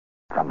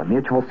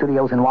Mutual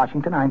Studios in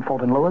Washington, I'm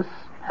Fulton Lewis,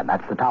 and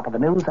that's the top of the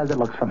news as it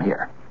looks from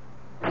here.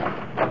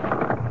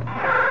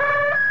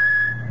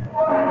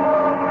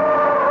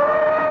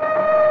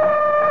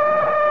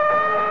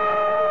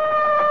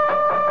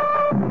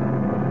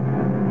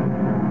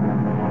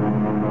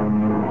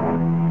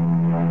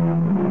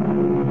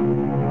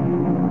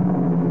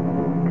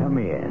 Come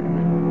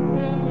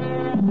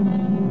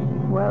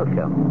in.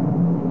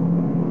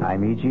 Welcome.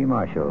 I'm E.G.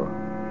 Marshall.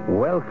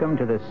 Welcome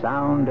to the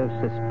sound of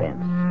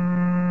suspense,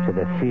 to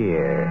the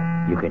fear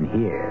you can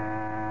hear.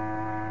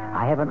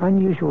 I have an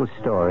unusual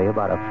story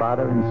about a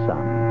father and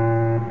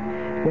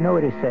son. You know,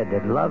 it is said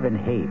that love and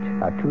hate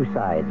are two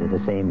sides of the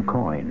same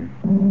coin.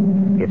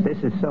 If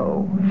this is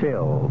so,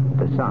 Phil,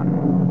 the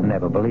son,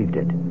 never believed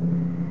it.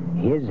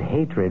 His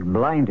hatred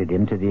blinded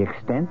him to the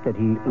extent that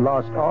he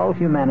lost all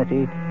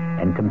humanity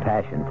and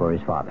compassion for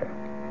his father.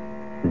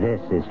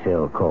 This is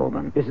Phil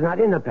Coleman. It's not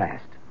in the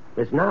past.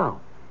 It's now.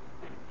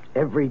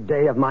 Every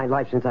day of my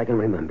life since I can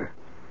remember.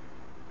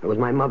 It was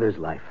my mother's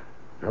life,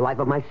 the life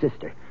of my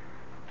sister.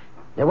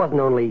 It wasn't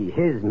only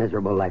his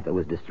miserable life that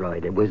was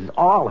destroyed. It was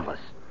all of us.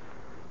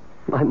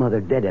 My mother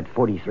dead at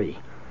 43.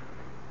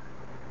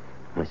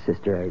 My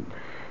sister,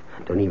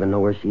 I don't even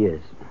know where she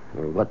is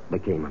or what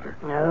became of her.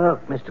 Now,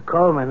 look, Mr.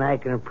 Coleman, I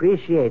can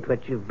appreciate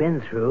what you've been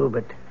through,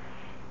 but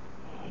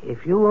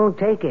if you won't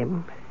take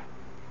him,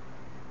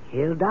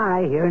 he'll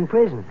die here in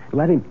prison.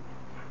 Let him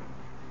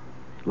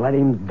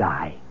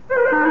die.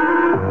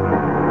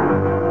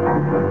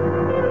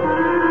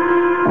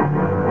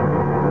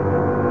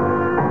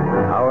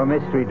 Our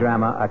mystery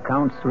drama,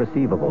 Accounts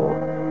Receivable,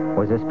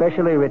 was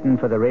especially written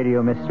for the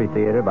Radio Mystery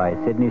Theater by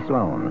Sidney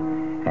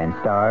Sloan and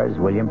stars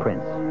William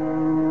Prince.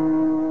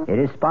 It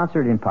is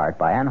sponsored in part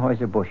by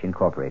Anheuser-Busch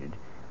Incorporated,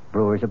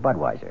 brewers of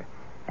Budweiser,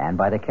 and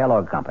by the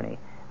Kellogg Company,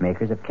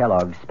 makers of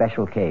Kellogg's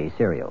Special K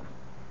cereal.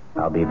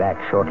 I'll be back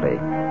shortly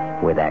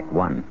with Act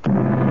One.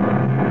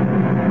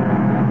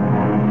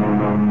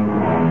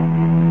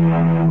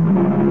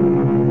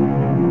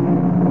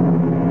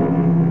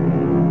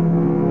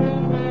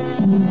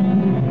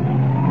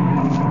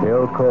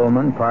 Bill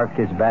Coleman parked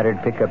his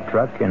battered pickup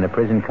truck in the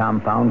prison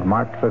compound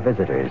marked for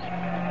visitors.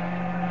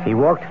 He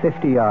walked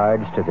 50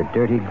 yards to the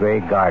dirty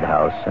gray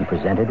guardhouse and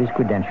presented his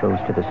credentials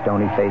to the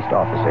stony-faced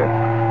officer,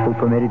 who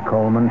permitted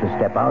Coleman to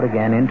step out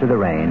again into the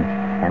rain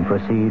and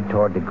proceed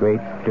toward the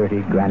great,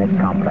 dirty granite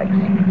complex,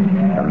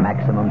 the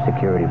maximum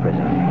security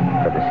prison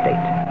for the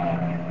state.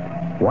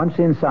 Once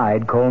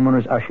inside, Coleman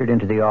was ushered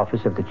into the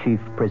office of the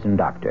chief prison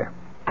doctor.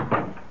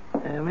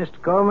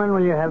 Mr. Coleman,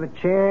 will you have a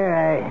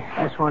chair?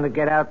 I just want to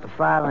get out the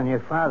file on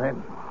your father.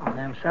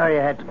 I'm sorry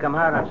I had to come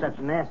out on such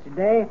a nasty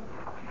day.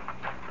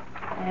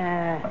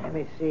 Let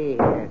me see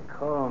here.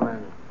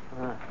 Coleman.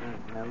 Now,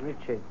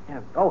 Richard.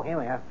 Oh, here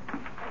we are.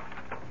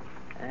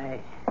 I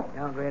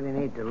don't really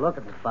need to look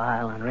at the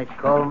file on Rich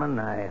Coleman.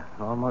 I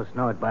almost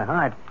know it by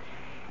heart.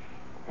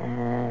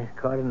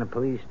 Caught in a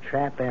police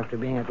trap after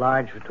being at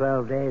large for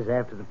 12 days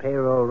after the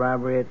payroll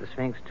robbery at the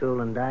Sphinx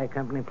Tool and Die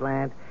Company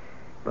plant.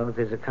 Both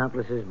his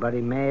accomplices, Buddy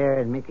Mayer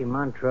and Mickey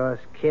Montross,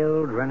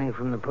 killed, running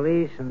from the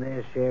police, and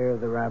their share of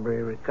the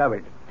robbery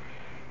recovered.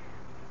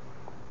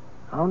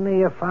 Only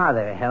your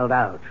father held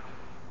out,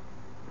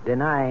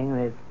 denying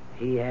that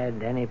he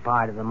had any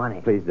part of the money.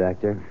 Please,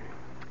 Doctor.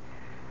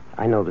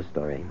 I know the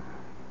story.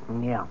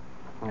 Yeah,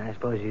 I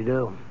suppose you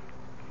do.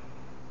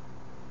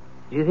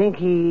 Do you think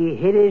he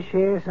hid his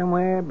share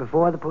somewhere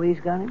before the police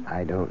got him?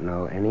 I don't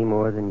know any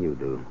more than you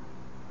do.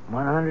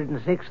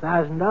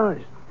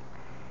 $106,000.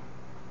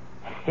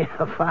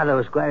 Your father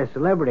was quite a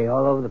celebrity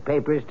all over the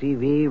papers,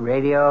 TV,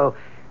 radio.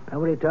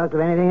 Nobody talked of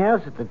anything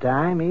else at the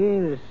time. He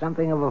was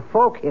something of a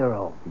folk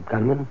hero.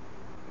 Gunman?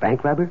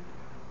 Bank robber?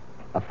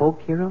 A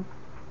folk hero?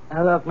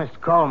 Now, look,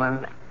 Mr.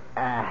 Coleman,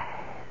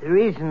 the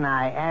reason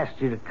I asked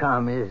you to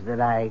come is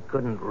that I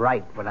couldn't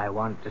write what I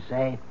wanted to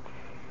say.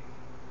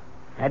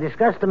 I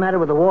discussed the matter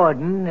with the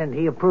warden, and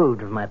he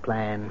approved of my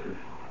plan.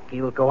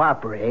 He will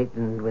cooperate,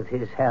 and with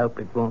his help,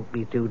 it won't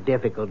be too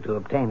difficult to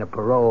obtain a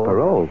parole.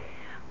 Parole?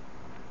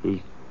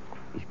 He's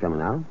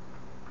coming out?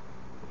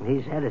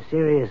 He's had a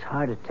serious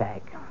heart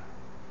attack.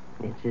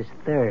 It's his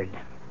third.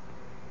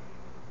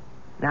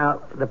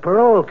 Now, the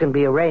parole can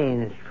be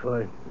arranged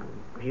for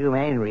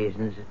humane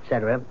reasons,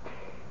 etc.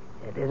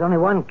 There's only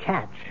one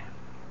catch.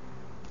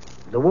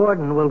 The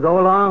warden will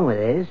go along with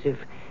this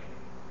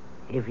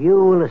if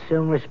you will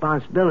assume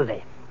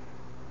responsibility.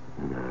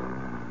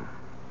 No.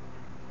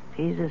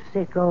 He's a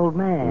sick old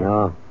man.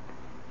 No.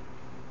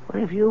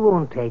 What if you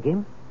won't take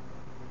him?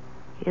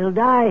 He'll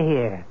die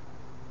here.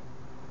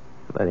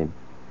 Let him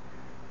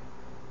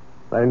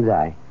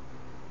die.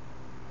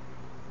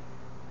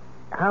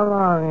 How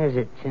long is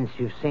it since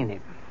you've seen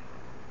him?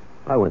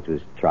 I went to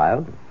his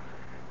trial.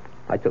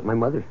 I took my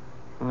mother.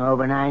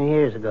 Over 9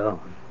 years ago.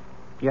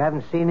 You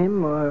haven't seen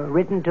him or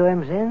written to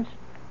him since?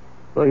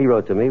 Well, he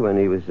wrote to me when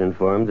he was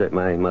informed that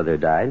my mother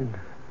died.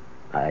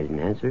 I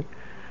didn't answer.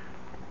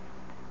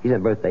 He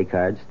sent birthday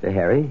cards to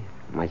Harry,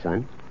 my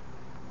son.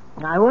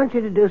 I want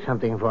you to do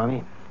something for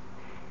me.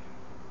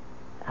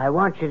 I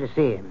want you to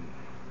see him.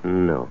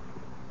 No.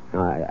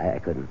 No, I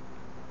couldn't.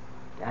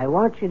 I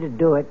want you to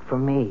do it for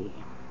me.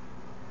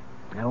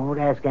 I won't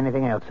ask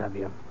anything else of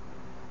you.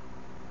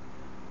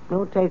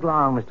 Won't take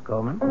long, Mr.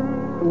 Coleman.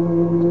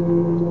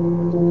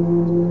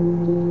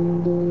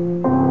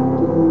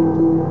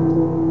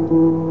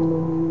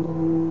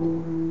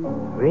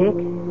 Rick?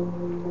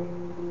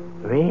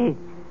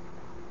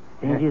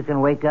 Think you can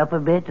wake up a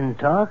bit and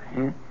talk?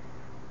 Yeah?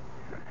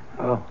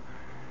 Oh,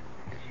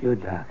 it's you,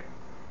 Doc.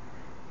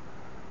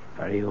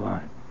 What do you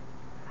want?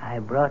 I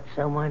brought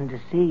someone to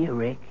see you,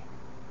 Rick.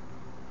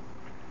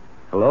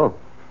 Hello?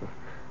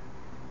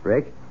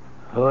 Rick?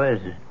 Who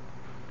is it?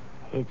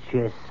 It's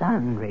your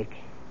son, Rick.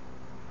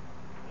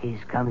 He's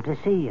come to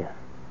see you.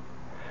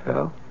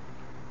 Phil?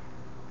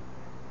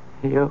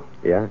 You?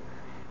 Yeah?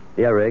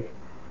 Yeah, Rick.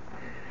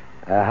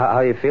 How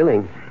are you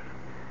feeling?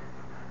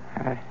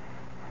 I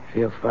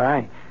feel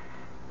fine.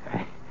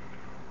 I've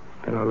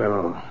been a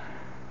little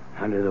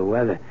under the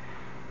weather.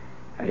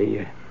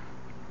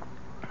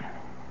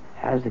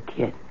 How's the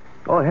kid?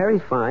 Oh,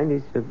 Harry's fine.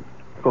 He's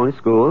going to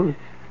school.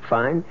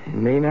 Fine.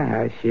 Nina,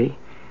 how's she?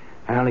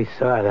 I only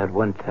saw her that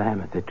one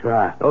time at the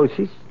trial. Oh,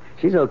 she's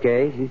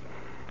okay. She's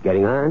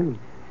getting on.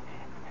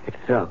 Hey,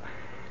 Phil,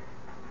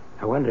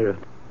 I wonder if,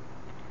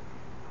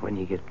 when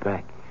you get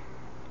back,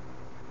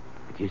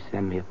 would you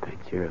send me a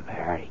picture of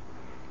Harry?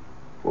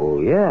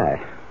 Oh,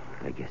 yeah.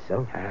 I guess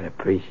so. I'd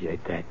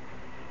appreciate that.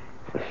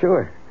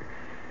 Sure.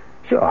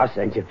 Sure, I'll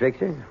send you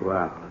pictures.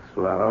 Well,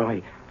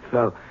 only,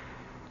 Phil,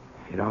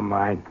 if you don't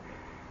mind,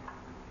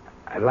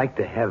 I'd like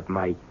to have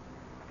my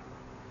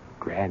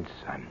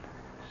grandson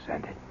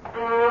send it.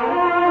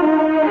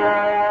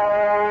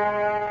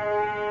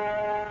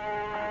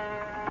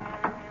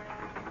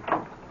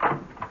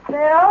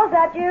 Phil, is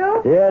that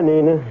you? Yeah,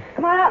 Nina.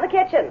 Come on out in the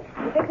kitchen.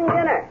 I'm fixing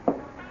dinner.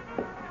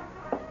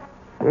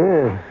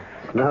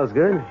 Yeah, smells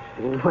good.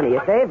 One of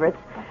your favorites.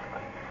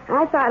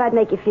 I thought I'd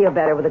make you feel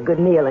better with a good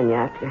meal in you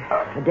after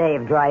a day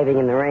of driving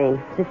in the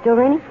rain. Is it still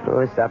raining? Oh,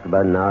 it stopped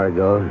about an hour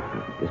ago.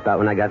 Just about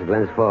when I got to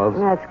Glens Falls.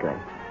 That's good.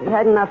 We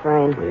had enough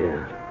rain.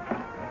 Yeah.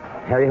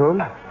 Harry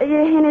home?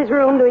 In his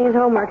room doing his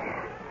homework.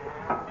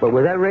 But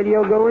was that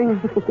radio going?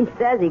 He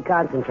says he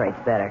concentrates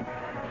better.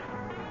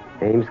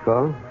 Ames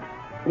call?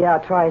 Yeah,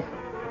 twice.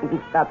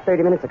 About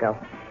 30 minutes ago.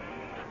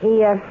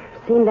 He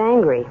seemed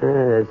angry.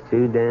 That's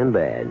too damn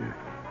bad.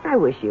 I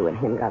wish you and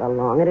him got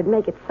along. It'd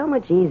make it so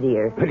much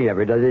easier. But he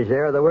never does his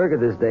share of the work at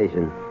this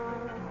station.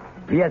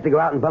 If he has to go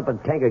out and pump a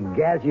tank of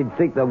gas, you'd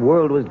think the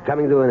world was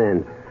coming to an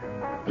end.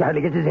 He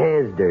hardly gets his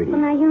hands dirty. Well,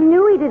 now, you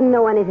knew he didn't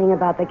know anything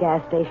about the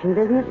gas station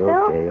business, Phil.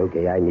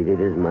 Okay, I needed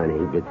his money,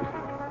 but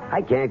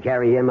I can't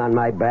carry him on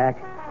my back.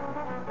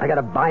 I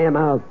gotta buy him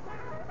out.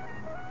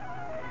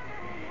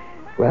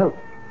 Well,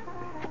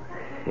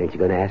 ain't you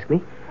gonna ask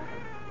me?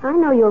 I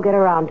know you'll get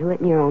around to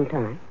it in your own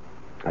time.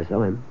 I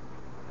saw him.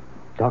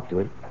 Talked to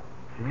him.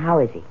 How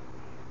is he?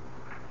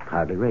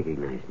 Hardly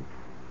recognized him.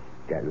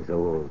 Gotten so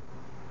old.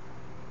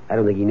 I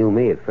don't think he knew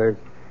me at first.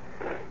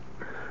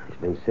 He's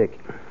been sick.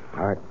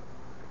 Heart.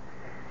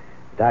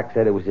 Doc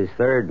said it was his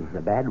third,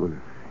 a bad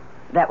one.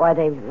 That why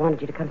they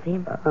wanted you to come see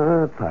him?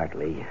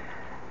 Partly.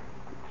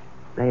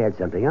 They had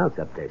something else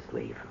up their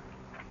sleeve.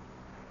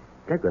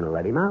 They're going to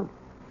let him out.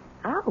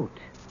 Out?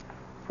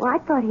 Well, I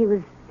thought he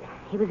was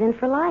in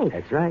for life.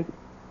 That's right.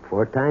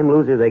 4-time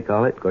loser, they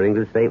call it. According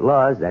to the state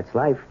laws, that's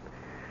life.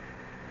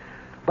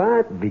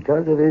 But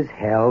because of his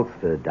health,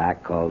 the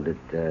doc called it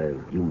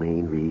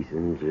humane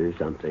reasons or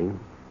something,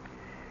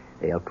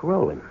 they'll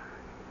parole him.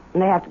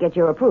 And they have to get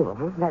your approval,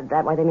 huh?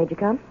 That why they made you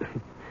come?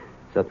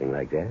 Something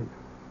like that.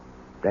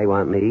 They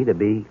want me to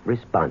be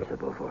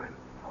responsible for him.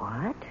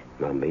 What?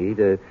 Want me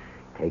to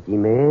take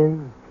him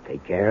in,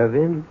 take care of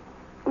him.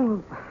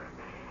 Well,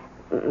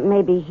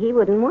 maybe he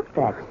wouldn't want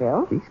that,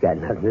 Phil. He's got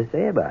nothing to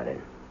say about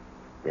it.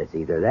 It's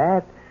either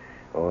that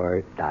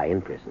or die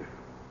in prison.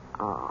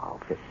 Oh,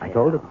 Phil. I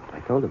told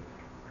him.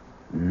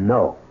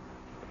 No,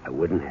 I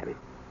wouldn't have him.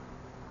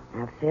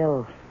 Now,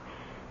 Phil,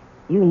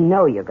 you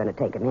know you're going to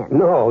take him in.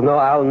 No,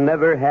 I'll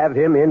never have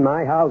him in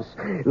my house.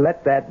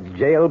 Let that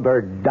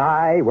jailbird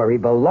die where he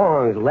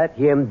belongs. Let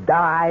him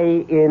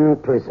die in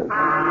prison.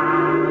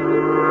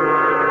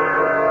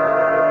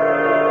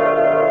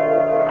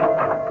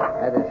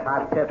 Had this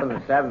hot tip in the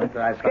 7th.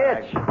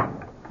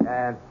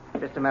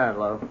 Just a minute,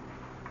 Lou.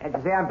 Can't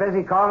you see I'm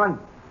busy, Coleman?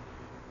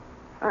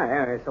 Oh,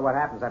 anyway, so what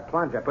happens? I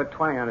plunge. I put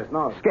 20 on his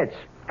nose. Skitch,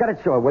 cut it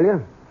short, will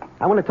you?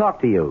 I want to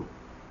talk to you.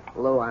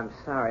 Lou, I'm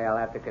sorry. I'll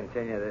have to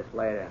continue this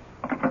later.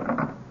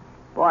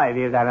 Boy, have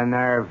you got a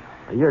nerve.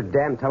 Your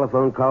damn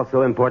telephone call's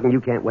so important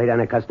you can't wait on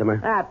a customer.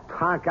 That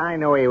punk, I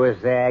knew he was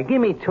there. Give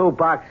me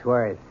 $2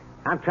 worth.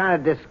 I'm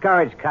trying to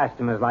discourage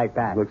customers like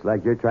that. Looks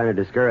like you're trying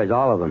to discourage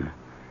all of them.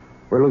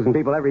 We're losing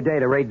people every day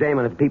to Ray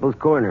Damon at the People's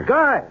Corner.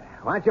 Good.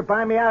 Why don't you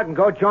buy me out and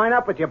go join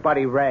up with your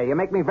buddy Ray? You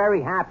make me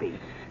very happy.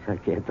 I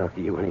can't talk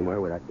to you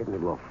anymore without getting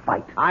into a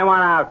fight. I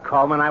want out,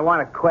 Coleman. I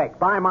want it quick.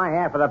 Buy my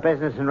half of the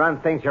business and run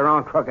things your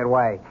own crooked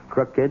way.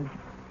 Crook, kid?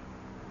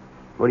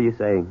 What are you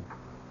saying?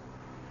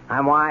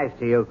 I'm wise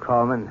to you,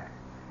 Coleman.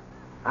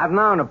 I've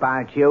known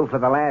about you for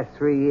the last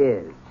 3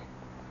 years.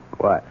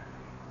 What?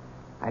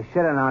 I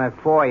should have known it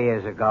 4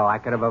 years ago. I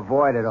could have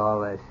avoided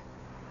all this.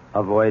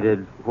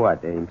 Avoided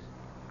what, Ames?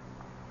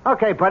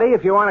 Okay, buddy,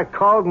 if you want it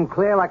cold and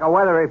clear like a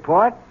weather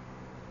report,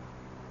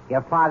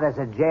 your father's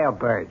a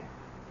jailbird.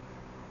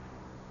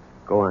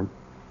 Go on.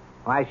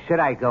 Why should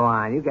I go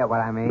on? You get what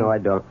I mean. No, I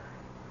don't.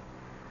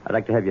 I'd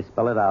like to have you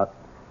spell it out.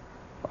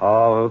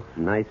 All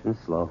nice and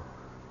slow.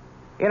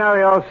 You know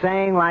the old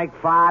saying, like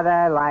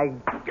father, like...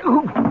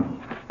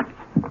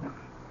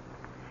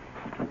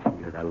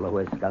 You're the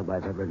lowest scub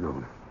I've ever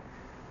known.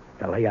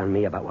 To lay on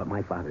me about what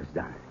my father's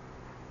done.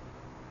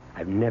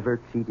 I've never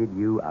cheated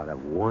you out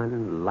of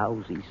one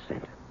lousy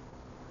cent.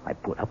 I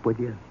put up with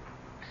you,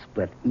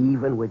 split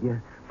even with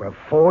you for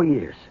 4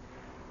 years.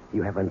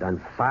 You haven't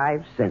done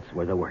 5 cents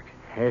worth of work.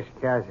 This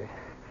does it.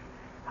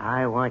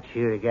 I want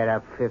you to get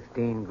up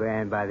 15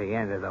 grand by the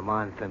end of the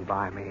month and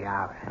buy me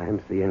out.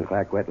 I'm seeing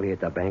Clark Wetley at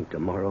the bank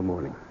tomorrow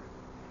morning.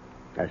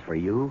 As for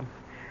you,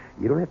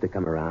 you don't have to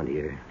come around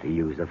here to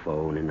use the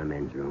phone in the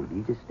men's room.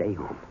 You just stay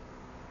home.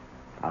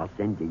 I'll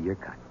send you your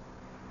cut.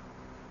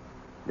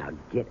 Now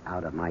get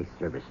out of my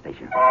service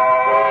station.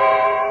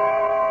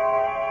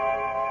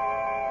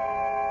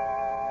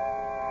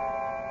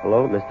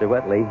 Hello, Mr.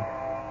 Wetley.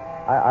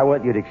 I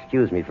want you to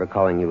excuse me for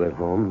calling you at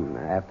home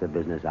after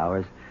business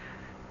hours.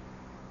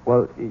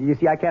 Well, you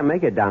see, I can't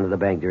make it down to the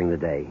bank during the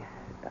day.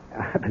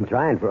 I've been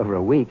trying for over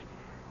a week.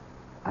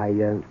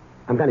 I'm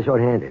kind of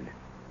short-handed.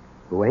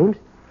 Who, Ames?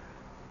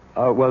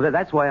 Well,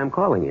 that's why I'm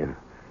calling you.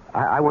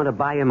 I want to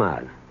buy him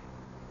out.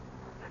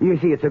 You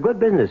see, it's a good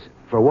business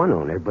for one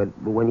owner, but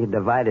when you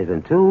divide it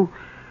in two...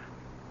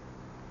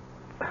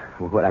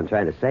 What I'm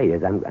trying to say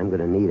is I'm going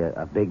to need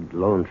a big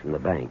loan from the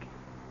bank.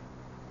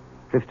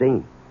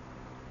 15.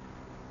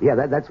 Yeah,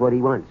 that's what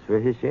he wants for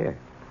his share.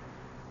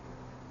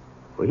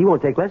 Well, he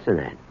won't take less than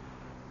that.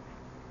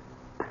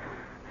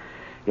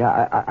 Yeah,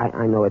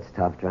 I know it's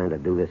tough trying to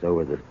do this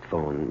over the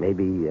phone.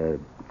 Maybe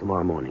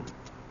tomorrow morning.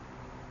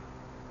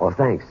 Oh,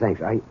 thanks.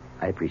 I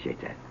appreciate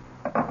that.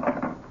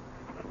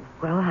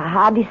 Well,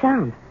 how'd he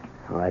sound?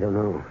 Oh, I don't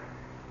know.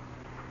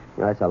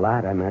 Well, that's a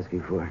lot I'm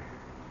asking for.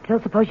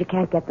 Phil, suppose you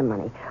can't get the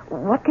money.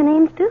 What can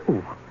Ames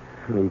do?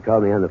 He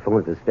called me on the phone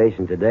at the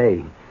station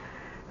today.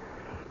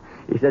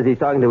 He says he's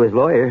talking to his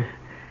lawyer.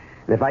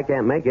 And if I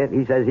can't make it,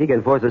 he says he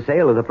can force a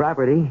sale of the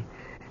property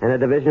and a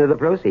division of the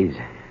proceeds.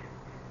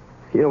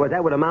 You know what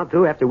that would amount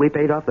to after we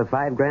paid off the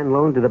 $5,000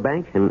 loan to the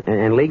bank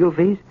and legal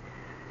fees?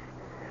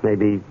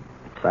 Maybe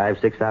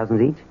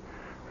 $6,000 each.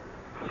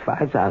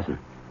 5,000.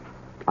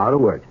 Out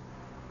of work.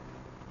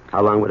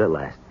 How long would it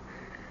last?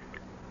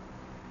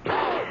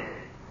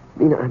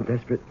 Nina, I'm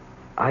desperate.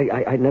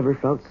 I never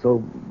felt so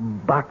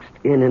boxed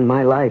in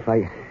my life.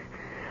 I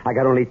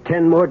got only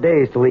 10 more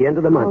days till the end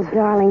of the month. Oh,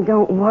 darling,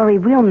 don't worry.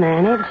 We'll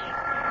manage.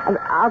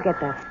 I'll get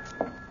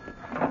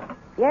that.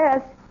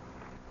 Yes.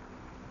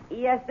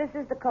 Yes, this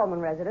is the Coleman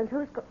residence.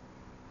 Who's...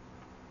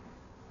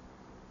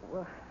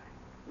 Well,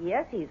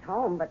 yes, he's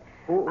home, but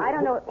I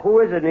don't know... Who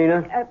is it,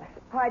 Nina?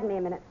 Pardon me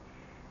a minute.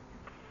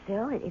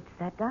 Phil, it's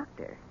that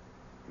doctor.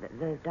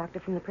 The doctor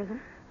from the prison?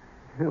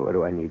 What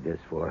do I need this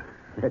for?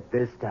 At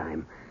this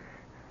time.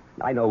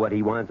 I know what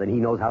he wants, and he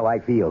knows how I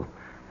feel.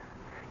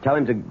 Tell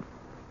him to...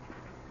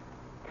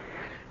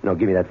 No,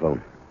 give me that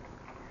phone.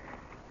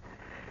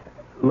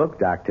 Look,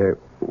 Doctor,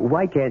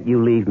 why can't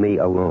you leave me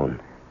alone?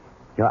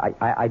 You know,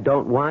 I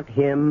don't want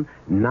him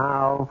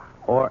now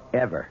or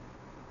ever.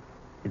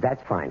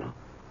 That's final.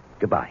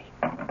 Goodbye.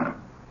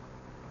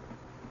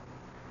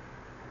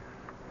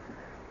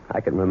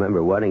 I can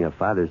remember wanting a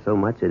father so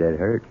much it had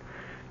hurt.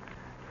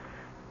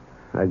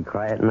 I'd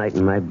cry at night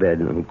in my bed,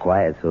 and be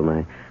quiet so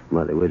my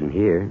mother wouldn't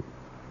hear.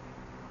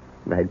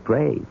 And I'd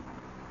pray.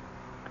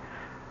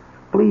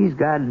 Please,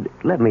 God,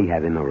 let me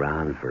have him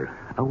around for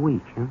a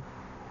week, huh?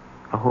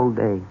 A whole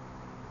day.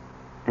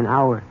 An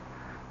hour.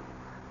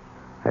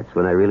 That's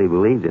when I really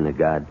believed in a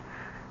God.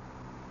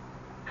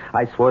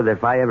 I swore that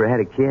if I ever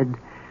had a kid,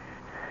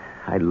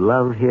 I'd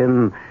love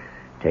him,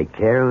 take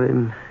care of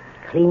him.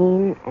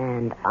 Clean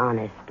and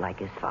honest like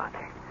his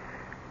father.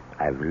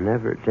 I've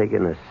never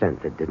taken a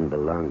cent that didn't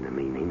belong to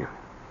me, Nina.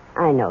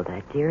 I know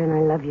that, dear, and I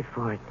love you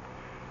for it.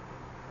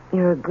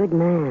 You're a good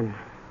man.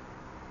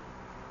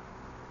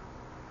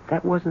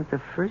 That wasn't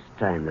the first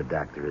time the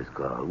doctor has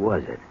called,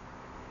 was it?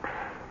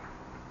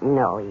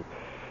 No,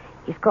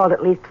 he's called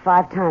at least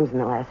 5 times in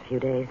the last few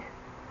days.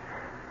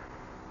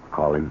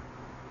 Call him.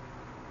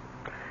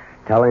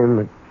 Tell him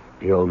that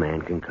the old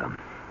man can come.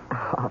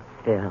 Oh,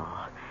 Phil.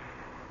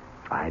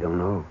 I don't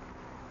know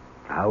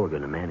how we're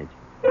going to manage.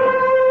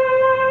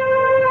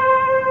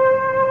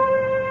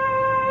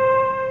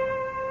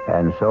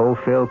 And so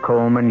Phil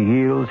Coleman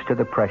yields to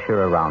the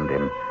pressure around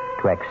him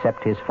to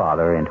accept his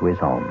father into his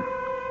home.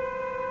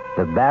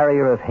 The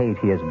barrier of hate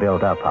he has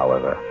built up,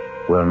 however,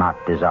 will not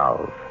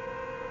dissolve.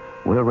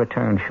 We'll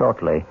return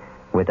shortly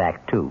with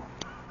Act 2.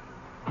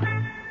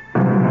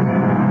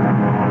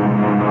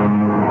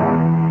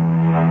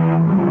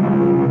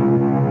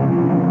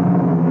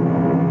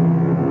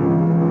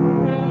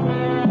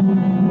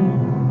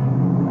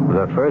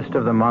 The first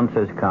of the month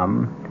has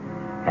come,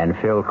 and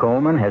Phil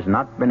Coleman has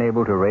not been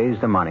able to raise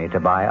the money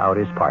to buy out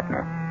his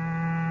partner.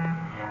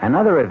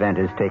 Another event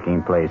is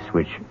taking place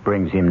which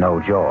brings him no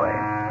joy.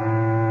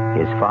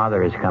 His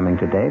father is coming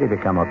today to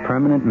become a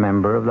permanent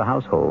member of the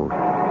household. It's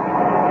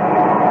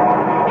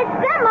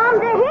them, Mom.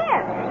 They're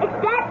here. It's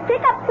Dad's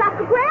pickup truck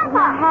for Grandpa.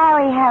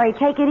 Now, Harry,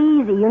 take it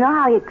easy. You know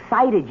how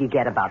excited you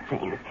get about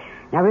things.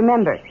 Now,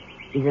 remember,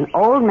 he's an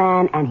old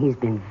man, and he's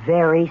been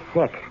very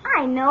sick.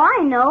 I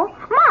know.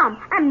 Mom,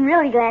 I'm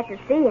really glad to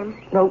see him.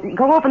 Well,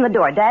 go open the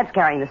door. Dad's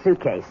carrying the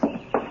suitcase.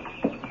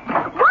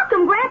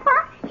 Welcome, Grandpa.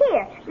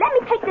 Here, let me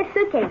take this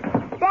suitcase.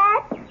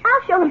 Dad,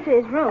 I'll show him to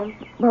his room.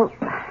 Well,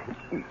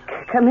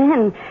 come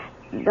in.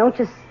 Don't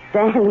just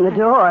stand in the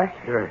door.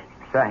 Sure.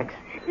 Thanks.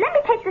 Let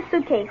me take the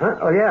suitcase. Huh?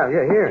 Oh, yeah,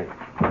 here.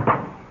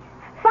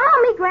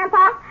 Follow me,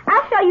 Grandpa.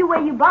 I'll show you where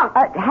you bunk.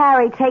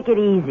 Harry, take it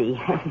easy.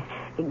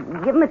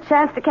 Give him a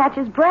chance to catch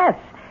his breath.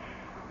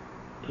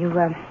 You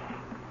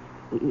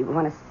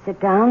want to sit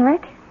down,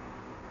 Rick?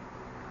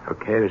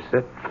 Okay to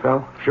sit,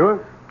 Phil? Sure.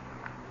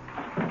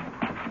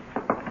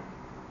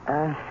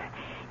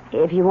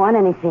 If you want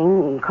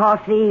anything,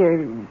 coffee or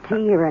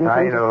tea or anything.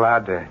 I ain't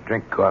allowed to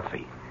drink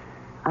coffee.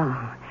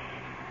 Oh.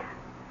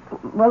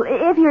 Well,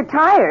 if you're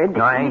tired...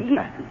 No, I ain't.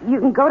 You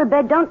can go to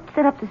bed. Don't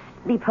sit up to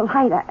be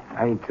polite.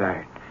 I ain't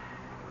tired.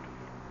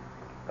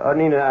 Oh,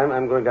 Nina,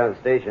 I'm going down to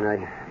the station. I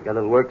got a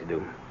little work to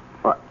do.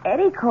 Well,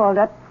 Eddie called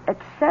up at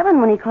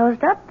 7 when he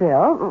closed up,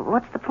 Bill.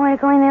 What's the point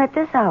of going there at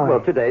this hour?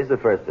 Well, today's the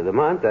first of the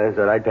month. I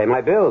thought I'd pay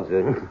my bills.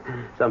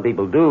 Some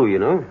people do, you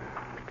know.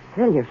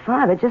 Phil, your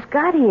father just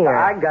got here.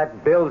 I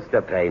got bills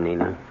to pay,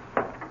 Nina.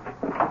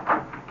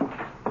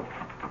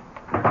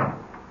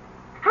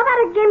 How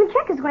about a game of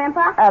checkers,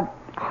 Grandpa?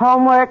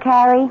 Homework,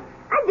 Harry?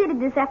 I did it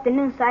this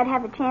afternoon so I'd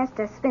have a chance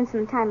to spend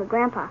some time with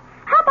Grandpa.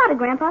 How about it,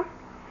 Grandpa?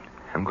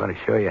 I'm going to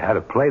show you how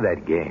to play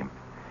that game.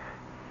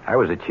 I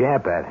was a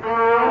champ at it.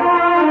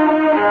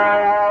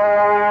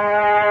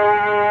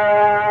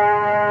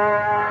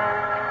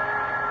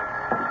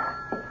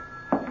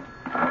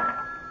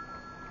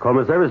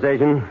 Coleman Service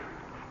Station.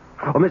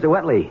 Oh, Mr.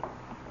 Wetley.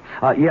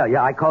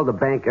 Yeah, I called the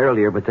bank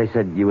earlier, but they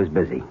said you was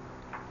busy.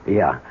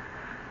 Yeah.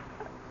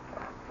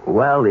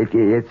 Well, it's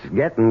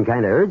getting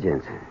kind of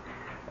urgent.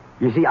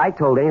 You see, I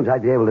told Ames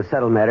I'd be able to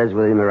settle matters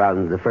with him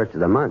around the first of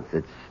the month.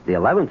 It's the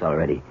 11th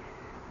already.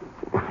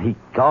 He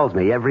calls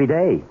me every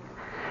day.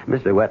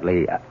 Mr.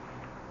 Wetley,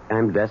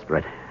 I'm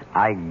desperate.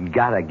 I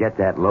gotta get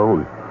that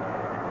loan.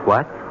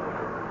 What?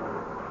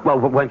 Well,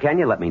 when can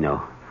you let me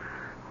know?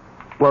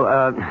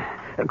 Well,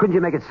 couldn't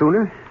you make it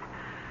sooner?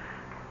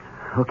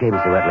 Okay,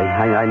 Mr.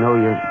 Wetley. I know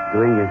you're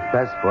doing your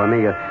best for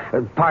me.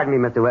 Pardon me,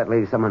 Mr.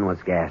 Wetley. Someone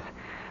wants gas.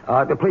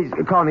 Please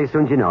call me as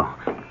soon as you know.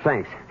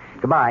 Thanks.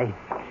 Goodbye.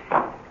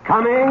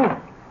 Coming.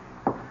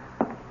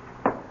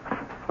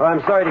 Oh, I'm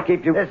sorry to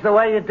keep you... This the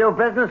way you do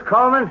business,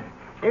 Coleman?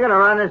 You're going to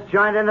run this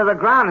joint into the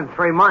ground in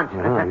 3 months.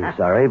 Well, I'm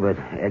sorry, but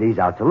Eddie's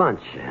out to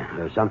lunch.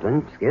 Or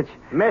something, Skitch.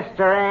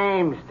 Mr.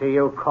 Ames to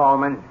you,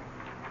 Coleman.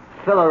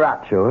 Fill her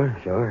up.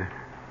 Sure.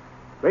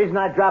 Reason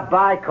I dropped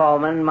by,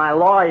 Coleman, my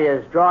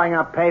lawyer's drawing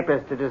up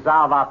papers to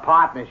dissolve our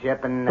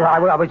partnership and...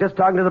 Well, I was just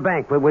talking to the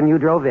bank when you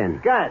drove in.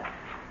 Good.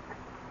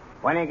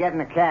 When are you getting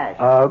the cash?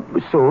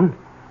 Soon.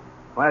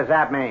 What does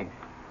that mean?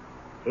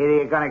 Either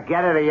you're going to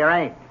get it or you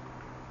ain't.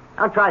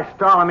 Don't try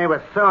stalling me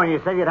with soon. You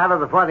said you'd have it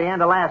before the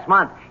end of last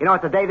month. You know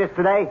what the date is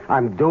today?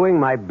 I'm doing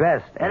my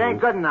best, It ain't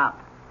good enough.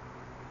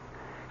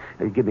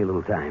 Give me a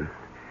little time.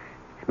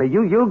 Now,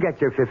 you'll get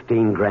your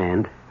 15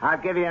 grand. I'll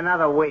give you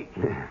another week.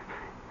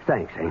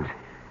 Thanks, Ames.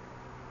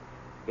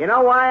 You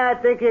know why I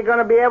think you're going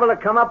to be able to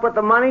come up with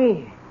the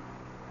money?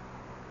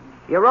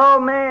 Your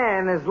old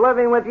man is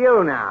living with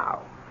you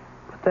now.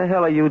 What the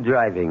hell are you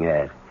driving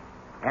at?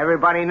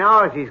 Everybody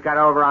knows he's got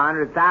over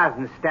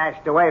 100,000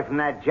 stashed away from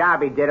that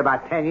job he did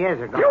about 10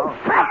 years ago. You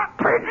fat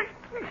pig!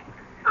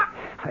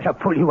 I'll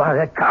pull you out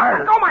of that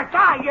car. Oh, my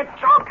God, you're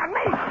choking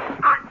me.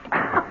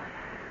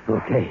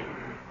 Okay.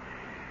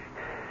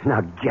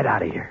 Now get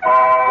out of here.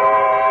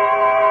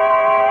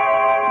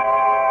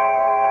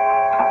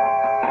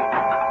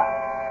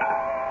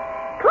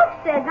 Coach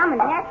says I'm a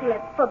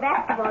natural for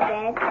basketball,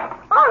 Dad.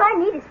 All I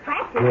need is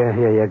practice.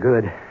 Yeah,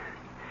 good.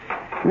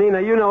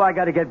 Nina, you know I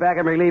got to get back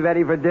and relieve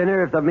Eddie for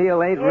dinner if the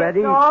meal ain't ready.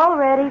 It's all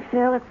ready,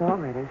 Phil. It's all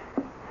ready.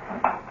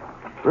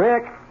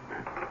 Rick,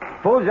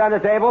 food's on the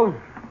table.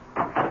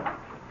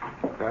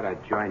 Thought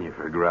I'd join you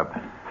for grub.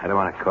 I don't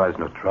want to cause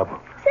no trouble.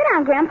 Sit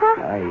down, Grandpa.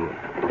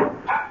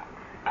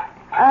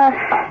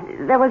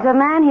 There was a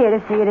man here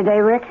to see you today,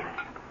 Rick.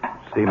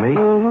 See me?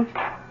 Mm-hmm.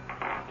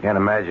 Can't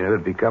imagine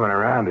who'd be coming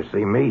around to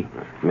see me.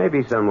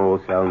 Maybe some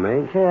old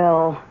cellmate.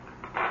 Phil.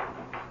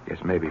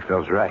 Guess maybe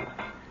Phil's right.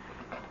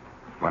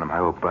 One of my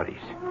old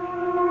buddies.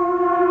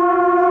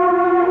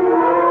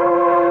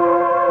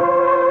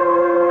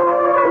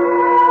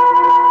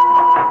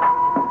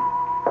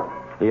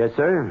 Yes,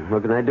 sir.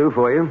 What can I do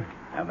for you?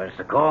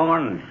 Mr.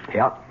 Coleman.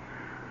 Yep.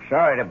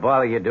 Sorry to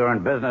bother you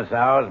during business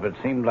hours, but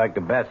seemed like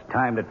the best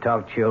time to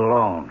talk to you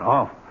alone.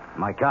 Oh,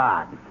 my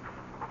card.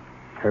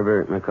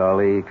 Herbert,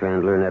 McCauley,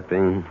 Crandler,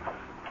 Nepping.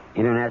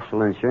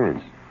 International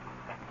Insurance.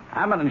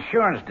 I'm an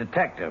insurance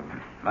detective.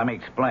 Let me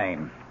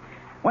explain.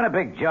 When a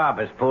big job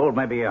is pulled,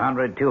 maybe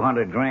 100,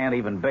 200 grand,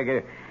 even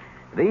bigger,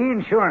 the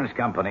insurance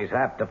companies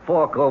have to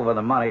fork over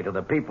the money to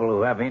the people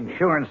who have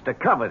insurance to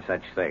cover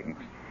such things.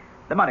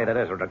 The money that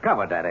isn't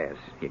recovered, that is.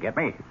 You get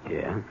me?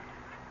 Yeah.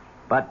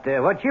 But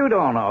what you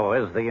don't know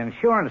is the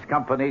insurance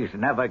companies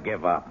never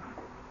give up.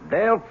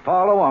 They'll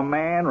follow a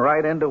man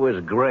right into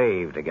his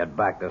grave to get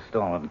back the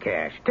stolen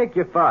cash. Take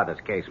your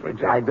father's case, for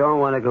example. I don't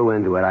want to go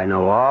into it. I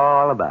know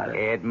all about it.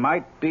 It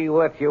might be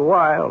worth your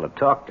while to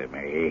talk to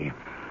me.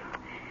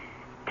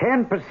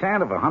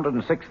 10% of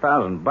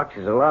 $106,000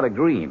 is a lot of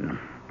green.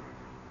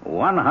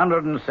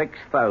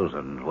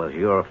 106,000 was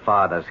your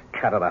father's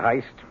cut of the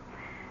heist.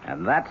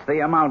 And that's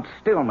the amount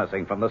still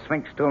missing from the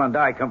Sphinx Tool and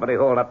Die Company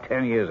hold-up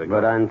 10 years ago.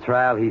 But on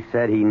trial, he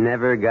said he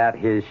never got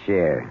his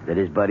share, that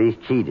his buddies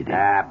cheated him.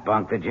 Ah,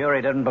 bunk. The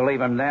jury didn't believe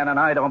him then, and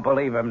I don't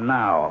believe him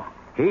now.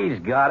 He's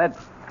got it.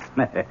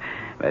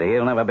 But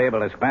he'll never be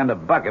able to spend a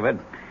buck of it.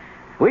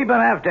 We've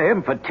been after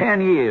him for 10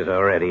 years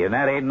already, and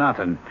that ain't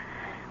nothing.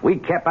 We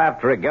kept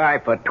after a guy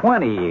for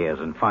 20 years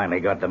and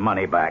finally got the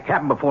money back.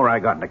 Happened before I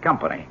got in the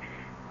company.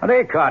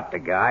 They caught the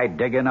guy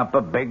digging up a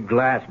big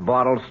glass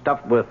bottle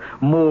stuffed with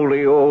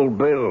moldy old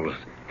bills.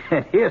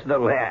 And here's the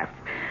laugh.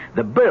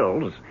 The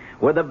bills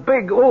were the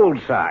big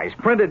old size,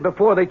 printed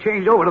before they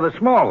changed over to the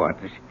small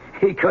ones.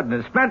 He couldn't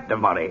have spent the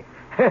money.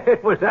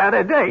 It was out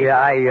of date. Yeah,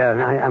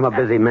 I'm a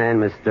busy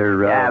man,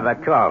 Mr. Yeah,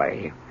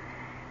 Macaulay.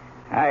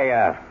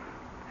 I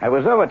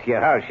was over to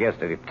your house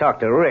yesterday to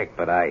talk to Rick,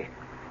 but I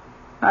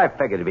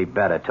figured it'd be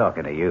better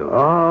talking to you.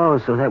 Oh,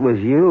 so that was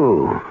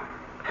you.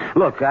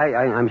 Look,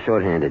 I'm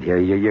short-handed here.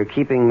 You're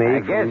keeping me I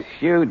guess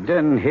you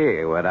didn't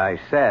hear what I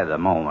said a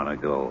moment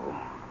ago.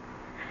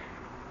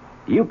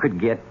 You could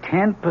get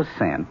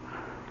 10%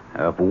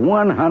 of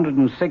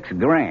 106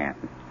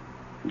 grand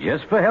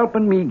just for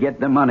helping me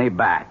get the money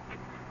back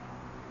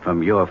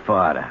from your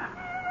father.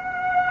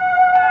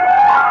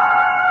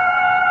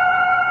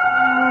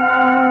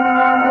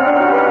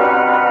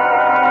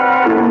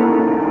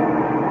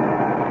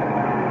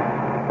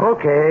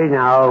 Okay,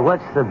 now,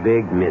 what's the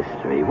big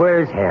mystery?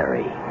 Where's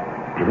Harry?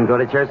 Didn't go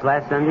to church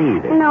last Sunday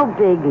either. No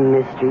big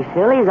mystery,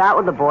 Phil. He's out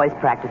with the boys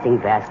practicing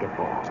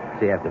basketball.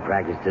 So you have to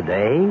practice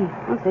today?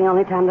 It's the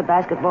only time the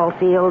basketball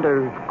field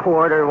or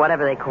court or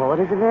whatever they call it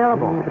is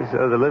available.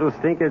 So the little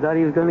stinker thought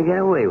he was going to get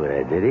away with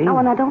it, did he? Oh,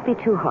 well, now, don't be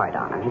too hard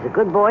on him. He's a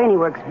good boy, and he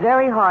works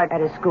very hard at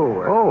his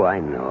schoolwork. Oh,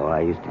 I know.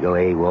 I used to go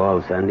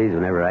AWOL Sundays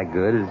whenever I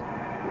could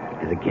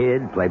as a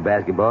kid, play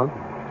basketball.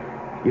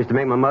 Used to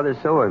make my mother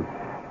sore.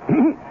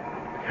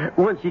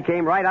 Once she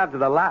came right out to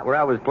the lot where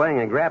I was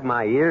playing and grabbed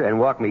my ear and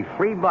walked me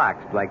 3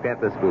 blocks like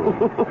that to school.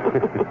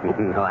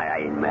 No, I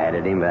ain't mad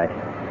at him, but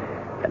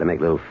I got to make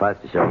a little fuss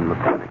to show him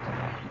my feelings.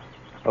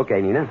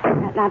 Okay, Nina.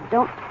 Now,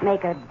 don't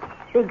make a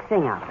big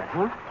thing out of it,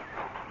 huh?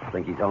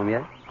 Think he's home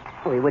yet?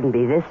 Well, he wouldn't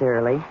be this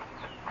early.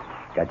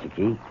 Got your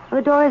key?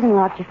 Well, the door isn't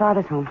locked. Your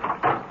father's home.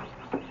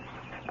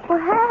 Well,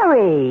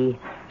 Harry,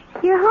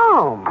 you're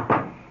home.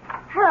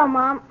 Hello,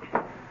 Mom.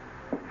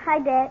 Hi,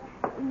 Dad.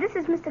 This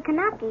is Mr.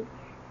 Kanaki,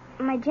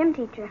 my gym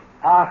teacher.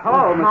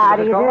 Hello, How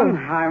do Mr. you Coleman.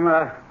 do?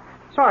 I'm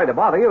sorry to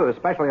bother you,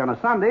 especially on a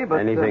Sunday, but...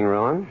 Anything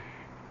wrong?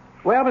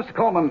 Well, Mr.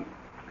 Coleman,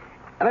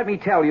 let me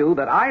tell you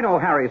that I know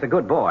Harry's a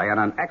good boy and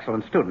an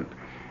excellent student.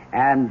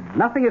 And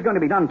nothing is going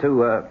to be done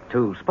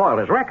to spoil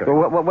his record.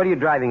 Well, what are you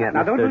driving at,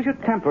 Now, Mr. don't lose your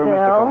temper, Phil?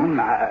 Mr.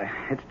 Coleman.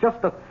 It's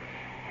just that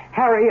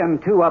Harry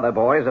and 2 other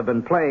boys have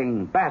been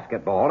playing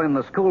basketball in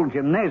the school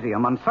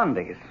gymnasium on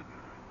Sundays.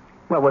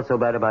 Well, what's so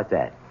bad about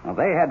that? Well,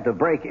 they had to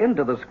break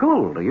into the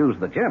school to use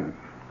the gym.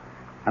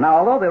 And now,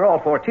 although they're all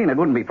 14 and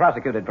wouldn't be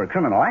prosecuted for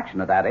criminal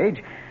action at that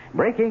age,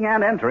 breaking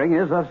and entering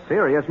is a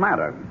serious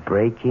matter.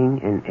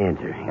 Breaking and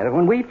entering. And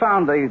when we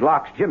found the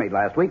locks jimmied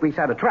last week, we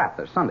set a trap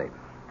this Sunday.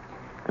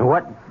 And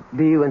what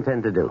do you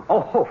intend to do?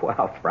 Oh,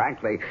 well,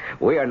 frankly,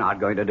 we are not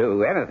going to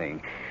do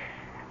anything.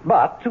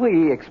 But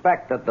we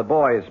expect that the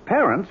boys'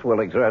 parents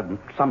will exert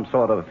some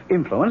sort of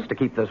influence to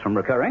keep this from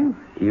recurring.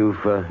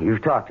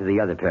 You've talked to the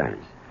other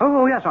parents.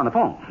 Oh, yes, on the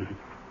phone.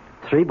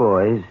 3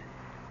 boys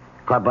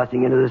caught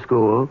busting into the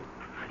school.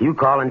 You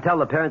call and tell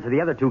the parents of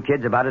the other 2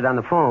 kids about it on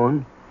the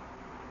phone.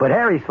 But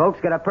Harry's folks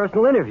get a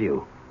personal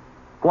interview.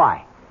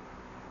 Why?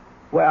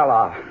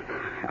 Well,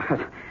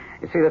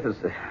 you see, this is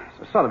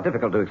sort of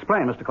difficult to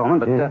explain, Mr. Coleman,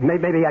 but...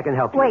 Maybe I can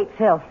help you. Wait,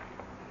 Phil.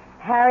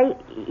 Harry,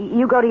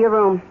 you go to your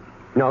room.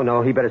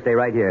 No, he better stay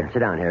right here. Sit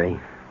down, Harry.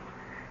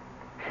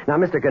 Now,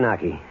 Mr.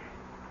 Kanaki,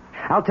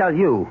 I'll tell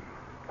you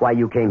why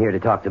you came here to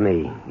talk to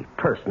me,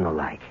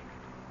 personal-like.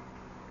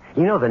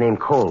 You know the name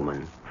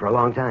Coleman for a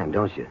long time,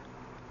 don't you?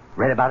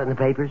 Read about it in the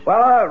papers?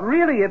 Well,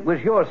 really, it was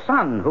your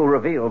son who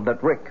revealed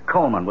that Rick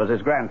Coleman was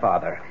his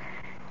grandfather.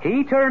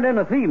 He turned in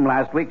a theme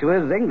last week to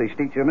his English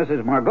teacher,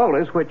 Mrs.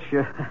 Margolis, which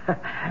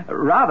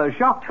rather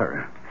shocked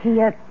her. He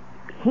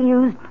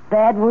used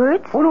bad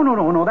words? Oh,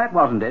 no, that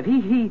wasn't it.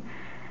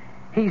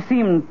 He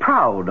seemed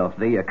proud of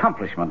the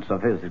accomplishments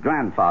of his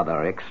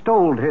grandfather,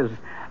 extolled his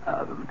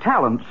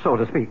talent, so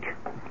to speak.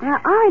 Now,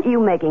 aren't you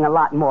making a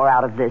lot more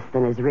out of this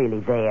than is really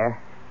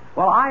there?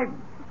 Well,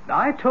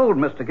 I told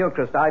Mr.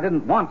 Gilchrist I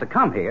didn't want to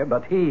come here,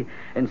 but he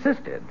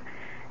insisted.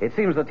 It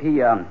seems that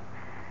he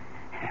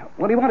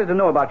wanted to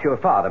know about your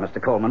father,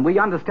 Mr. Coleman. We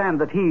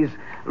understand that he's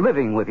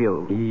living with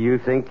you. You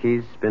think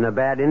he's been a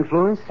bad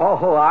influence?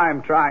 Oh,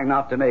 I'm trying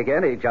not to make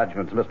any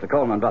judgments, Mr.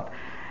 Coleman, but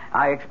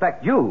I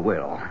expect you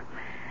will.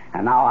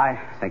 And now I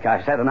think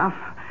I've said enough.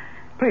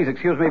 Please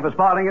excuse me for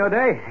spoiling your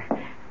day.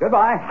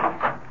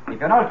 Goodbye. Keep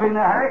your nose clean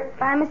there, Harry.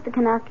 Bye, Mr.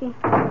 Kanaki.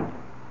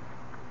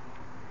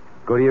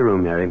 Go to your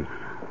room, Mary.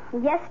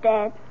 Yes,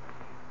 Dad.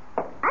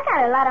 I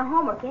got a lot of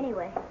homework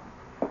anyway.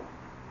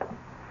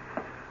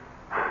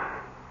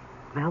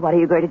 Well, what are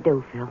you going to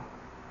do, Phil?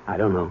 I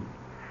don't know.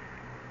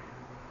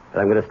 But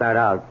I'm going to start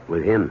out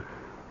with him.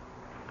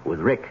 With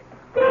Rick.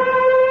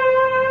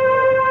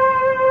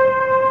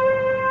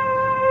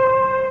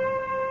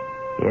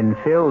 In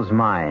Phil's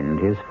mind,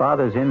 his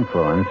father's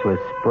influence was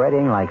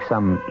spreading like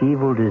some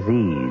evil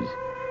disease.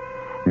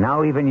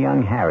 Now even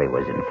young Harry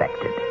was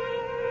infected.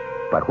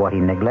 But what he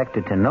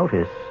neglected to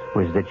notice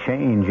was the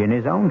change in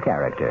his own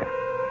character.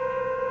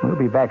 We'll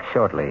be back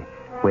shortly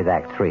with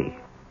Act 3.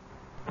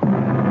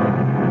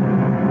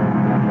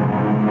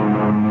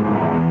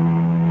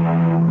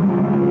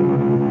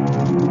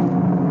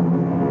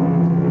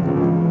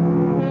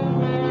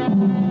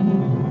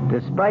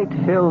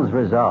 Despite Phil's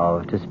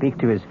resolve to speak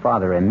to his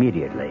father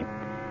immediately,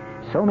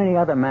 so many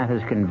other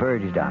matters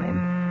converged on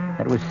him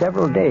that it was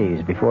several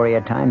days before he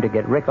had time to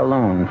get Rick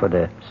alone for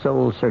the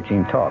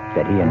soul-searching talk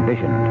that he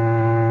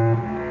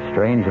envisioned.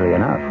 Strangely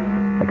enough,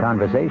 the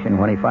conversation,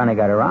 when he finally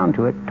got around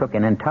to it, took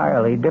an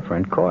entirely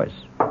different course.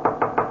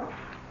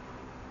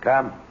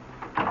 Come.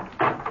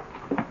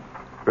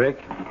 Rick,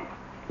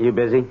 you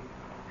busy?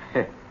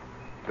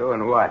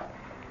 Doing what?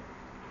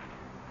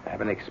 I've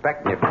been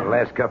expecting you for the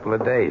last couple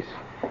of days.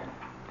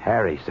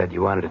 Harry said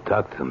you wanted to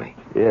talk to me.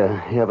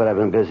 Yeah, but I've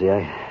been busy.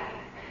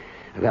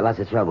 I've got lots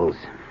of troubles.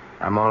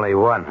 I'm only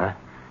one, huh?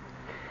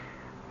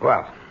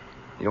 Well,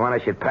 you want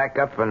I should pack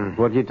up and...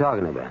 What are you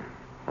talking about?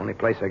 Only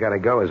place I gotta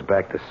go is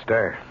back to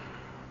Stir.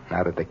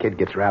 Now that the kid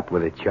gets rapped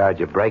with a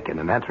charge of breaking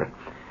and entering.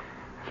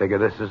 I figure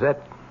this is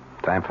it.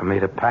 Time for me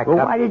to pack Well,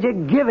 up. why did you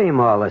give him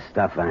all the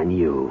stuff on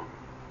you?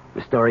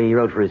 The story he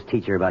wrote for his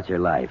teacher about your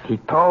life. He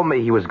told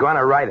me he was going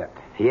to write it.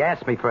 He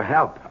asked me for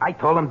help. I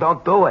told him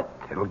don't do it.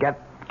 It'll get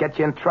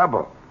you in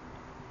trouble.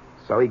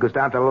 So he goes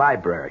down to the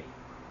library.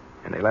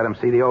 And they let him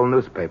see the old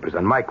newspapers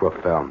and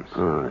microfilms.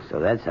 Oh, so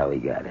that's how he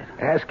got it.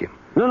 Ask him.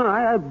 No,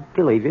 I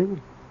believe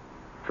you.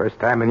 First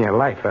time in your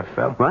life, I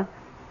felt. What?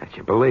 That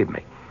you believe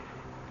me.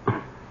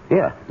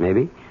 Yeah,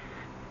 maybe.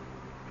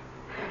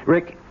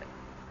 Rick,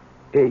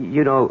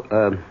 you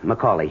know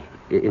Macaulay,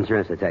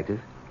 insurance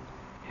detective?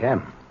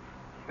 Him.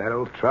 That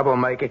old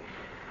troublemaker.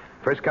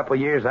 First couple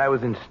of years I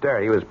was in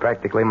Stir, he was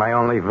practically my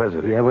only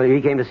visitor. Yeah, well,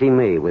 he came to see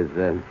me with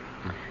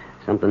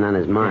something on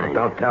his mind.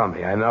 Don't tell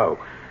me, I know.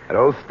 That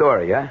old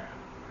story, huh?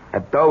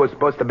 That dough was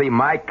supposed to be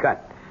my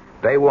cut.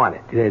 They want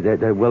it.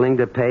 They're willing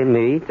to pay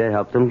me to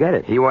help them get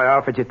it. He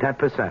offered you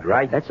 10%,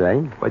 right? That's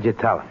right. What'd you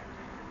tell him?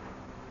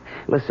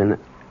 Listen,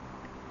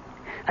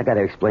 I got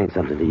to explain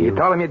something to you. You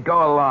told him you'd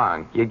go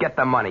along. You'd get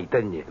the money,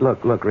 didn't you?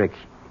 Look, Rick.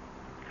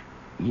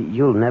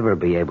 You'll never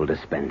be able to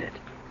spend it.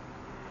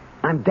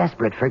 I'm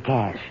desperate for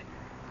cash.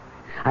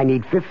 I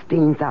need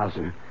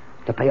 $15,000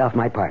 to pay off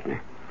my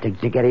partner, to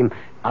get him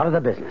out of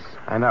the business.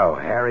 I know.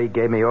 Harry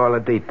gave me all the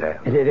details.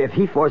 And if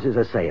he forces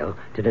a sale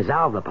to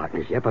dissolve the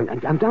partnership,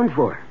 I'm done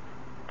for.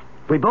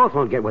 We both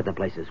won't get what the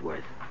place is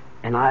worth.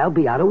 And I'll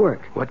be out of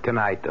work. What can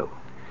I do?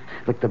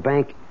 Look, the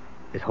bank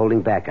is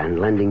holding back on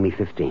lending me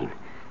 15.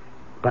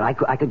 But I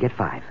could get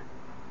 5.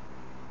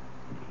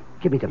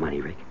 Give me the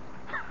money, Rick.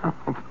 Oh,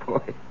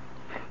 boy.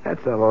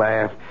 That's a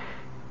laugh.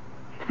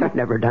 You've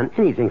never done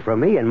anything for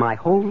me in my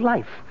whole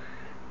life.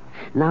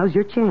 Now's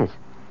your chance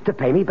to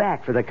pay me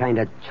back for the kind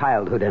of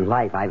childhood and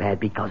life I've had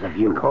because of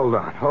you. Look,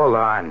 hold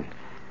on.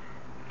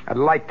 I'd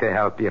like to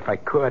help you if I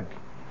could,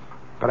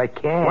 but I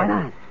can't. Why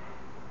not?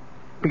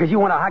 Because you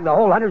want to hog the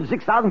whole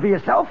 $106,000 for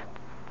yourself?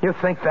 You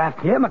think that?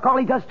 Yeah,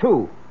 Macaulay does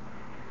too.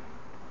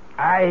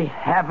 I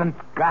haven't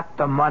got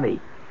the money.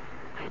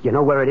 You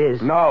know where it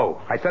is? No.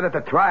 I said at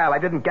the trial I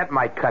didn't get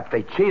my cut.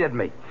 They cheated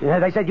me. Yeah,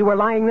 they said you were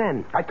lying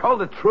then. I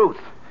told the truth.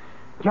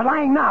 You're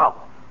lying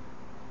now.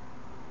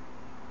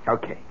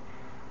 Okay.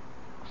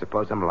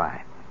 Suppose I'm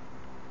lying.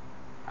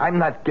 I'm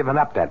not giving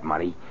up that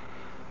money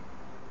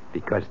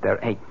because there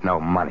ain't no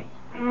money.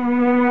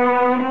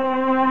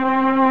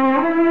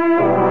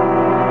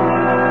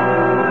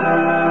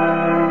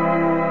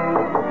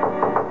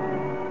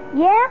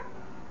 Yeah?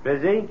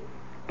 Busy?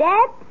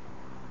 Dad?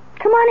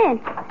 Come on in.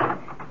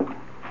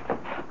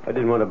 I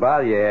didn't want to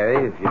bother you,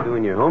 Harry, if you're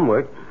doing your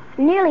homework.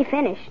 Nearly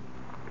finished.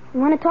 You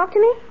want to talk to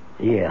me?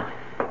 Yeah.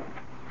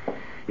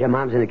 Yeah,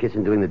 Mom's in the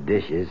kitchen doing the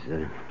dishes.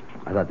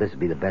 I thought this would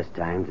be the best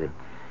time to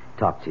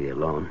talk to you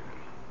alone.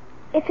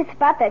 If it's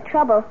about that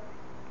trouble.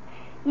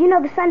 You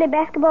know the Sunday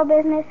basketball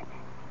business?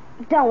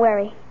 Don't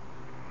worry.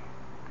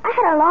 I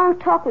had a long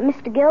talk with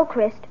Mr.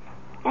 Gilchrist,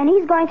 and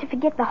he's going to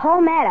forget the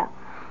whole matter.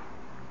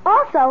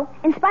 Also,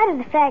 in spite of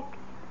the fact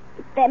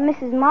that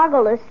Mrs.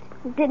 Margolis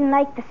didn't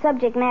like the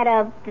subject matter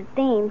of the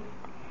theme.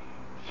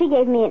 She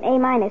gave me an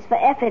A- for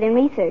effort in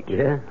research.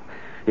 Yeah?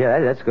 Yeah,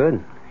 that's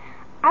good.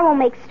 I won't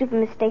make stupid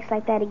mistakes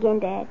like that again,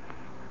 Dad.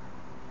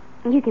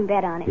 You can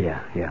bet on it.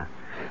 Yeah.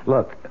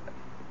 Look,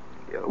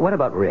 what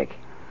about Rick?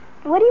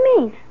 What do you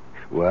mean?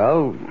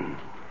 Well,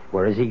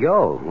 where does he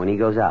go when he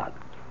goes out?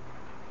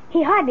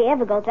 He hardly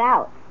ever goes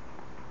out.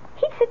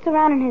 He sits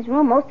around in his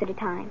room most of the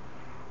time.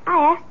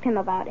 I asked him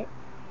about it.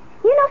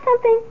 You know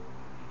something?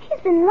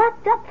 He's been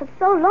locked up for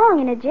so long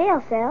in a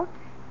jail cell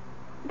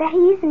that he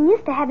isn't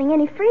used to having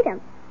any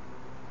freedom.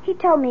 He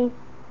told me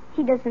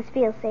he doesn't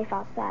feel safe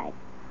outside.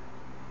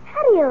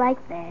 How do you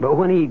like that? But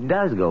when he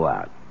does go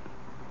out,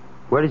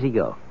 where does he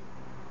go?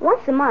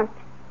 Once a month.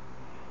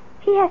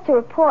 He has to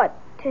report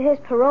to his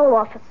parole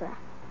officer.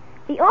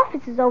 The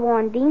office is over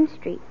on Dean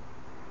Street.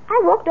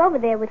 I walked over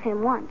there with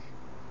him once.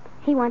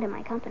 He wanted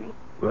my company.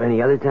 Well,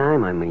 any other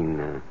time? I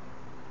mean,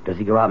 does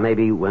he go out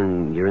maybe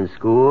when you're in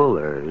school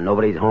or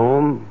nobody's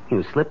home?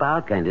 Slip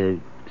out, kind of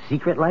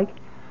secret-like?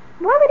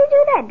 Why would he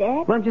do that,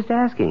 Dad? Well, I'm just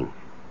asking.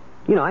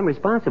 I'm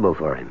responsible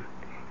for him.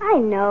 I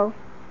know,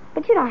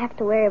 but you don't have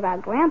to worry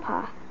about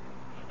Grandpa.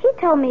 He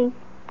told me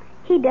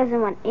he doesn't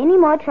want any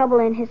more trouble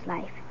in his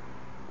life.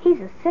 He's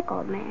a sick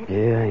old man.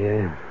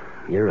 Yeah.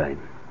 You're right.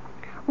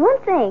 One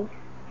thing,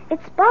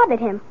 it's bothered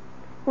him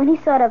when he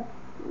sort of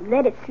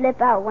let it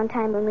slip out one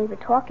time when we were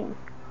talking.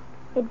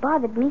 It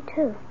bothered me,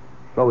 too.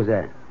 What was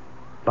that?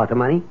 About the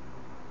money?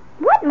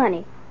 What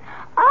money?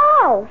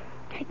 Oh,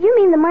 you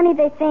mean the money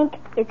they think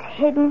it's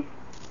hidden?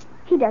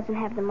 He doesn't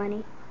have the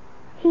money.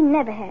 He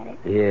never had it.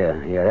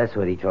 Yeah, that's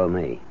what he told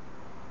me.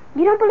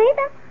 You don't believe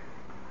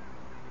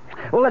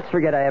him? Well, let's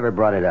forget I ever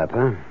brought it up,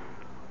 huh?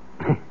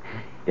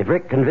 If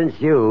Rick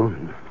convinced you,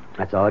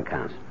 that's all that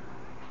counts.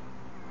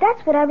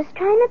 That's what I was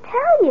trying to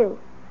tell you.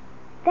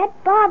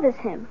 That bothers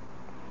him.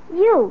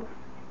 You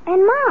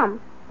and Mom,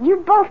 you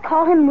both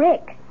call him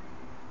Rick.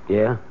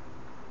 Yeah?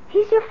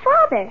 He's your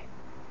father.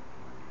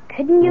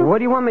 Couldn't you... What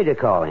do you want me to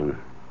call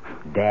him?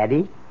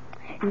 Daddy?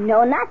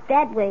 No, not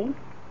that way.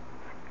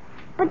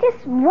 But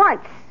just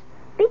once,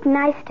 be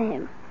nice to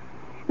him.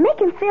 Make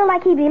him feel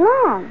like he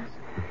belongs.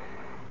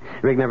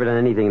 Rick never done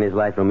anything in his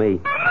life for me.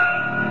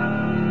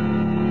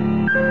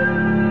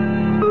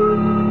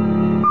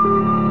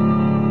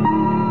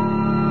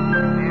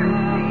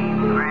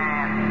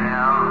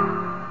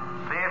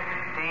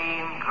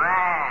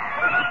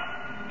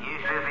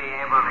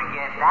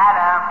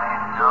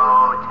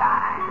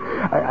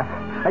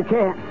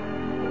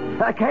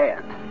 I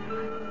can't.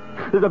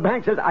 The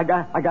bank says I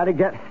gotta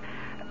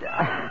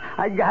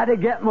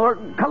get more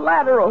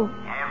collateral.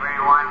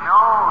 Everyone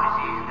knows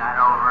he's got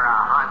over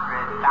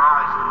 100,000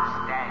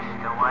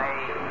 stashed away.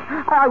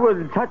 I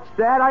wouldn't touch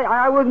that.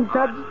 I wouldn't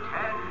touch. 10% of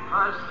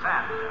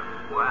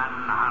 106,000.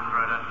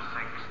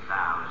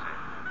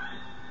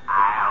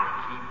 I'll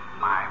keep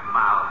my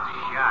mouth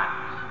shut.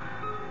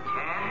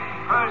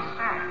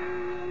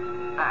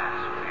 10%.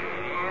 That's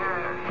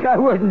fair. I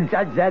wouldn't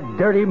touch that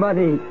dirty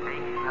money. Take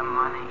the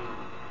money.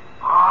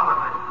 All of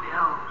it,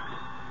 Bill.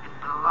 It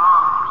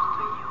belongs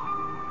to you.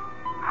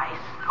 I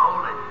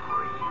stole it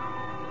for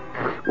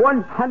you.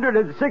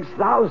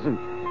 106,000.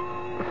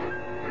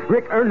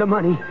 Rick earned the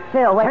money.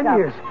 Phil, wake 10 up.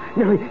 years.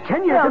 Nearly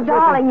 10 years. Phil,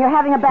 darling, you're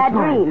having a bad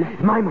dream.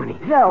 It's my money.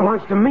 Phil. It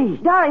belongs to me.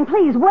 Darling,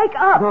 please, wake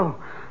up.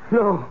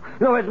 No,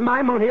 it's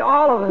my money,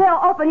 all of it. Phil,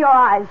 open your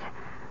eyes.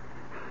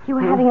 You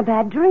were having a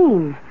bad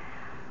dream.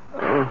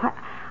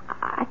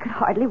 I could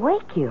hardly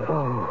wake you.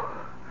 Oh.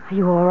 Are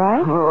you all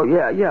right? Oh,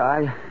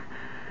 yeah,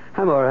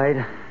 I'm all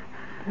right.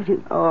 Do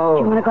you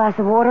want a glass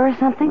of water or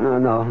something?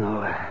 No,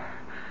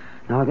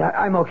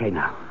 I'm okay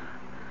now.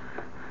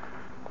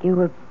 You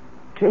were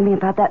dreaming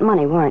about that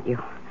money, weren't you?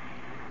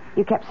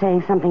 You kept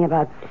saying something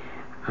about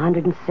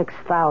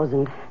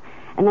 106,000.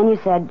 And then you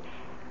said,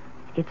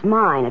 it's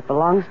mine. It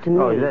belongs to me.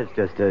 Oh, that's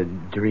just a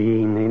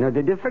dream.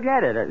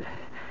 Forget it.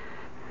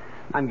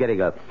 I'm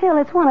getting up. Phil,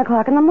 it's 1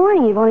 o'clock in the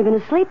morning. You've only been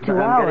asleep 2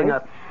 hours. I'm getting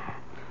up.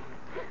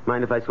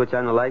 Mind if I switch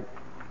on the light?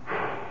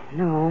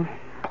 No.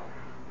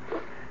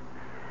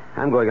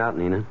 I'm going out,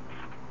 Nina.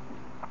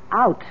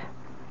 Out?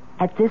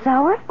 At this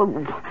hour?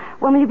 When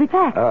will you be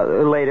back?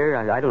 Later.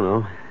 I don't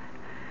know.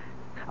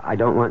 I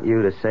don't want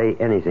you to say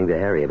anything to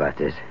Harry about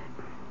this.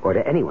 Or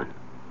to anyone.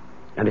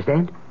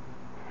 Understand?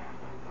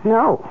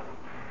 No.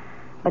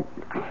 But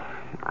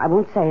I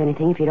won't say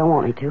anything if you don't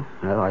want me to.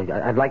 Well,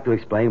 I'd like to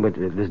explain, but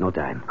there's no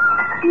time.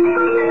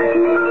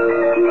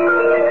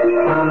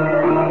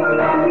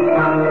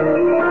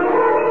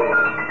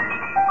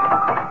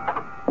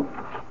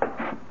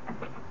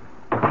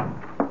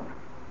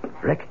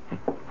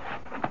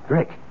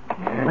 Rick.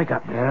 Wake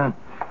up. Yeah?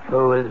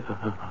 Who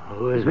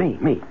is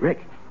Me, Rick.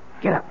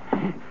 Get up.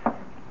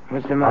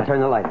 What's the matter? I'll turn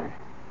the light on.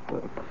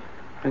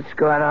 What's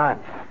going on?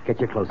 Get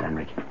your clothes on,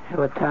 Rick.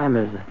 What time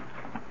is it?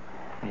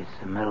 It's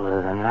the middle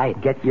of the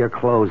night. Get your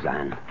clothes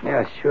on.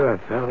 Yeah, sure,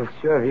 fellas.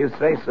 Sure, if you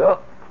say so.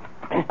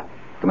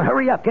 Come on,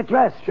 hurry up. Get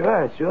dressed.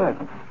 Sure.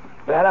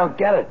 But I don't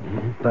get it.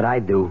 But I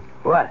do.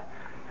 What?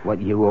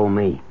 What you owe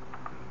me.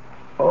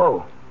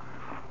 Oh,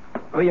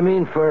 you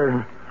mean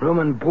for room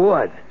and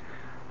board?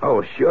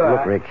 Oh, sure.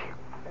 Look, Rick,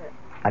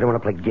 I don't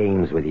want to play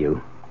games with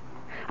you.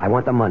 I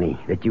want the money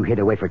that you hid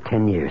away for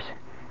 10 years.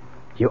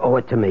 You owe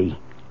it to me,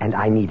 and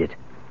I need it.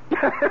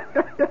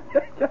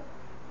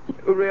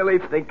 You really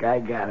think I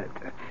got it?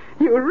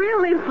 You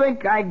really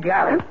think I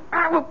got it?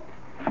 I will...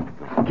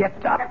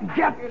 Get up!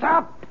 Get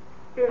up!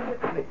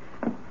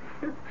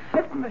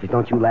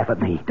 Don't you laugh at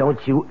me. Don't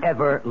you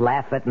ever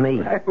laugh at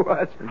me. I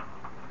wasn't.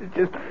 It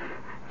just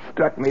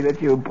struck me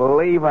that you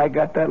believe I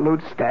got that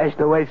loot stashed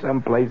away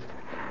someplace,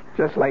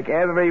 just like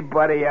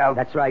everybody else.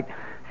 That's right.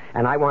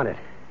 And I want it.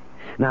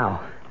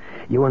 Now,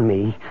 you and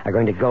me are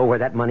going to go where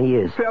that money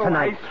is. Phil,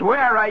 tonight. I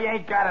swear I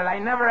ain't got it. I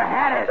never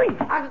had it.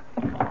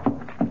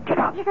 Get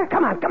out.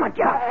 Come on,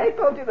 get out. I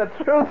told you the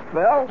truth,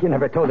 Phil. You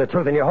never told the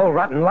truth in your whole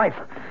rotten life.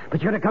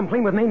 But you're going to come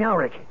clean with me now,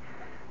 Rick.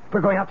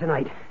 We're going out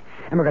tonight,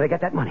 and we're going to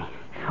get that money.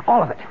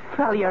 All of it.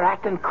 Phil, you're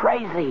acting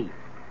crazy.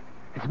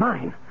 It's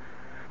mine.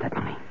 That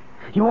money.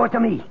 You owe it to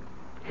me.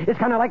 It's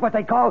kind of like what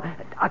they call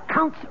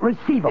accounts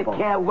receivable. It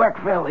can't work,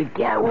 Phil. It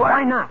can't work.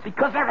 Why not?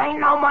 Because there ain't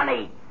no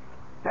money.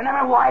 There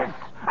never was.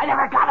 I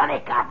never got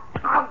any.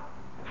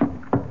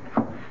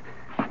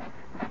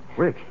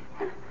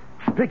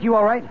 Rick, you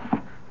all right?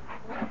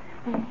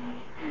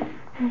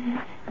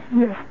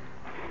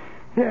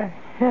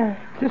 Yeah,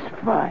 just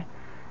fine.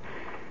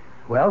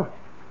 Well?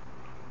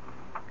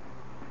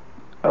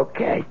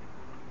 Okay,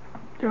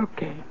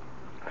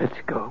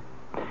 let's go.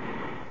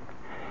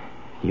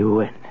 You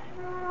win.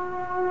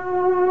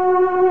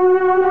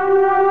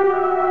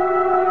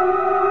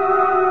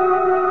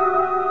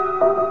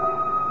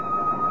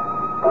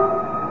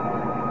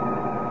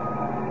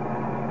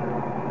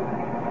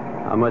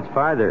 How much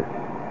farther?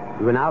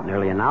 We've been out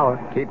nearly an hour.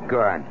 Keep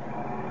going.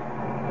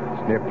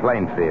 It's near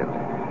Plainfield.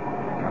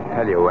 I'll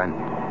tell you when.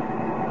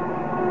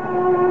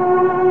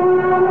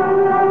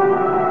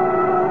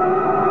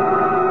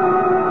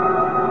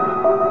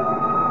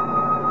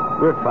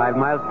 We're 5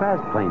 miles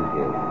past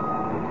Plainfield.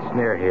 It's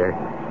near here.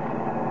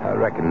 I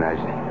recognize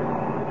it.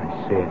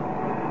 I see it.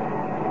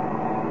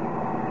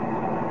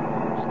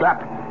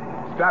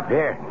 Stop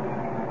here.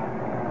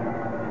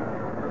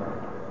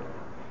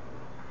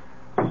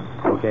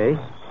 Okay.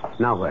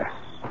 Now where?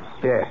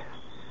 Here.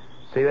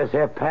 See this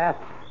here path?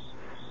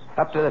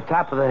 Up to the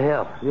top of the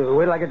hill.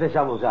 Wait till I get the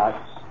shovels out.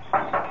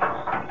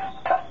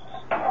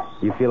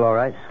 You feel all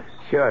right?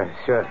 Sure.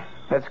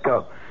 Let's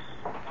go.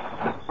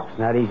 It's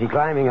not easy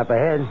climbing up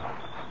ahead.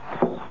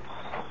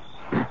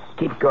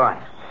 Keep going.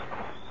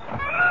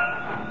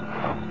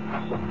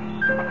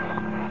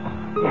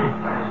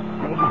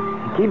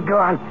 Keep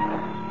going.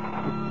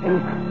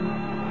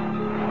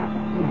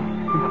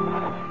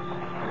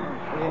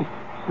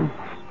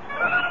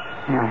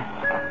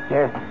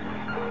 Here.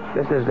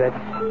 This is it.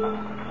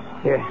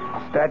 Here,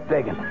 start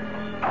digging.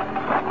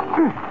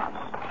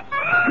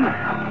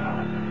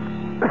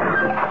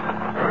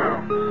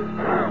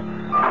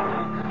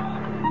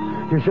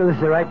 You sure this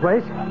is the right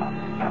place?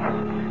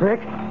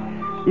 Rick,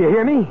 you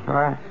hear me?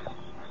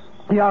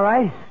 You all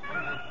right?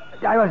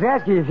 I was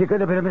asking you if you could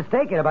have been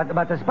mistaken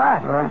about the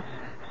spot.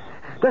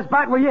 The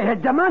spot where you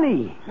hid the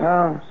money.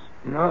 Oh,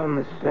 no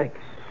mistake.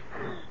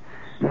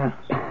 No.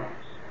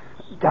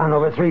 Down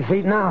over 3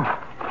 feet now.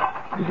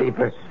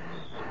 Deeper.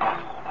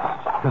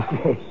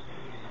 Okay.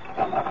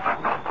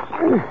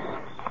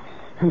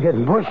 I'm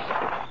getting pushed.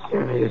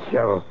 Give me a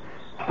shovel.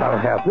 I'll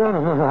help. No.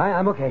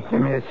 I'm okay.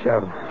 Give me a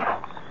shovel.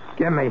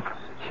 Give me.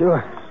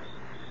 Sure.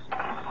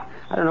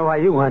 I don't know why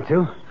you want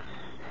to.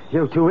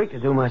 You're too weak to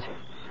do much.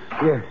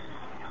 Here.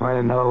 Want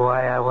to know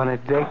why I want to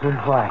dig?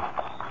 Why?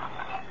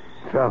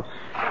 So,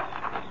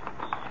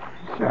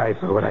 sorry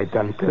for what I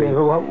done to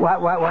you.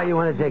 Why you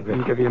want to dig?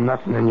 Didn't give you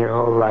nothing in your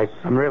whole life.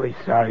 I'm really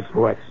sorry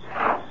for what.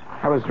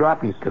 I was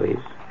rotten to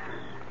you.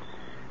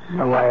 You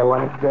know why I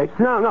want to dig?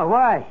 No,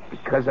 why?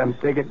 Because I'm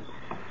digging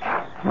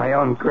my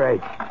own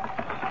grave.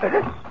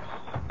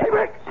 Hey,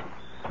 Rick!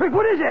 Rick,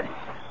 what is it?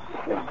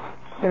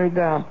 Put me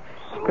down.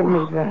 Put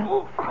me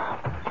down.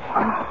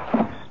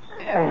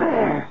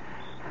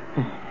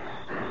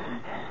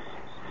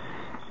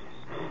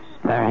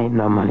 There ain't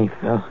no money,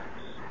 Phil.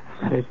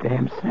 Not a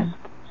damn cent.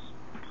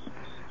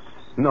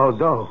 No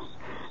dough.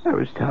 I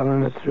was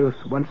telling the truth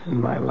once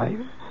in my life,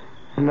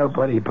 and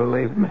nobody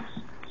believed me.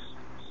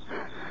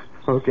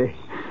 Okay.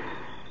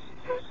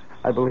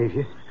 I believe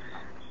you.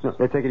 No,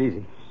 let's take it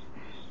easy.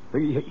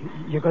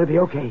 You're going to be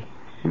okay.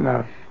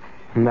 No,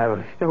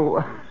 never.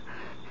 So,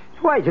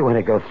 why'd you want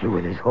to go through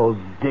with this whole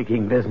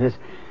digging business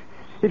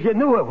if you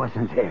knew it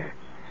wasn't there?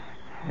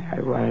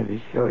 I wanted to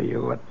show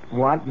you what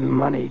wanting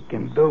money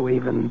can do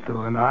even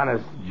to an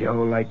honest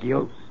Joe like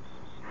you.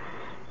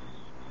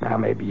 Now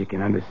maybe you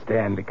can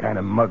understand the kind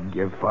of mug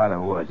your father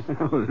was.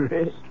 Oh,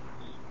 Rick.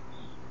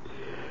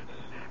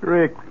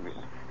 Rick,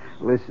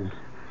 listen.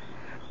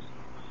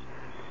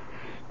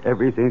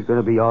 Everything's going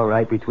to be all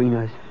right between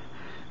us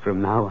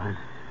from now on.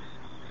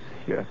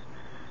 Sure.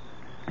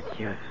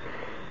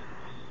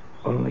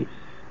 Only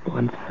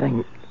one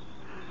thing.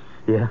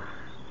 Yeah?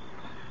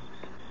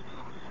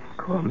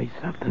 Call me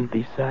something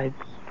besides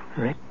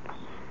Rick.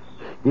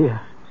 Yeah.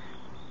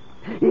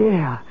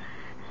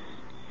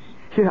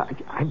 Yeah,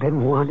 I've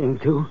been wanting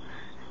to.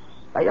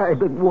 I've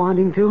been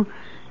wanting to.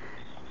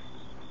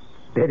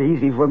 That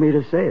easy for me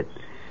to say it.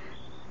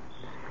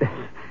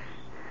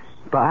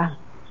 Pa?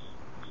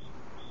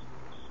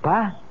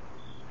 Pa?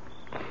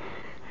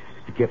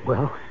 Get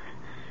well.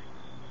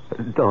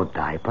 Don't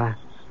die, Pa.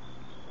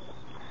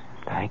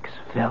 Thanks,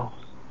 Phil.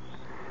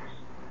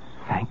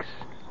 Thanks,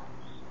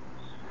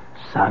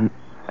 son.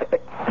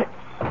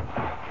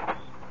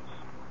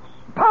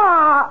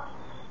 Pa!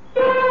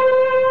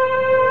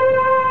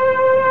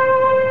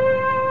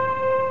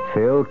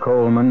 Phil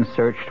Coleman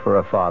searched for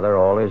a father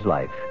all his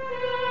life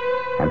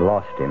and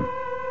lost him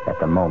at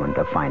the moment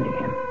of finding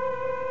him.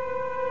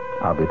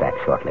 I'll be back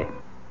shortly.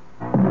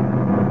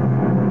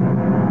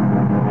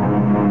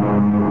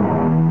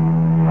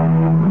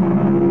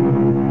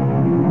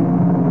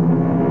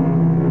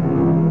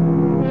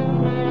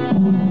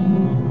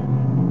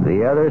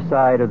 The other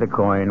side of the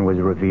coin was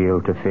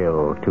revealed to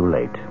Phil too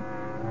late.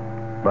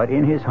 But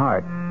in his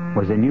heart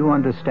was a new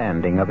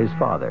understanding of his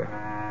father,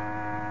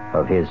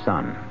 of his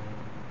son,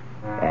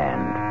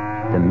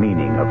 and the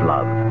meaning of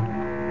love.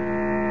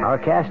 Our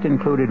cast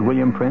included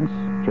William Prince,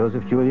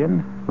 Joseph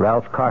Julian,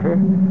 Ralph Carter,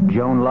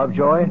 Joan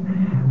Lovejoy,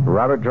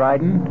 Robert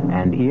Dryden,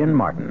 and Ian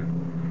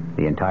Martin.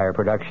 The entire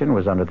production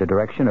was under the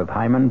direction of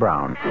Hyman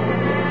Brown.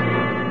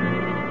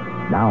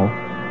 Now,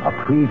 a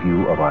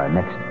preview of our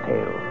next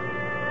tale.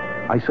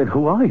 I said,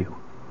 who are you?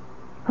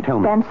 Tell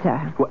me.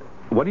 Spencer.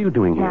 What are you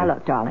doing here? Now,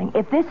 look, darling,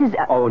 if this is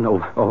Oh, no.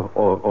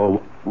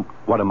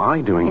 What am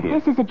I doing here?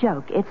 If this is a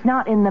joke, it's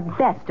not in the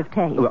best of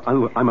taste.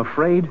 Well, I'm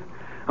afraid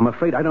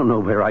I don't know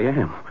where I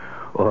am.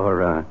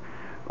 Or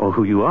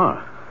who you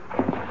are.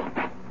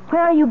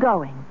 Where are you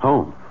going?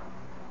 Home.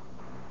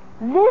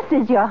 This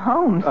is your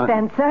home,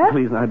 Spencer.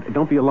 Please,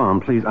 don't be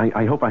alarmed, please.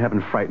 I hope I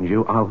haven't frightened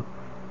you.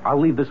 I'll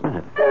leave this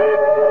minute.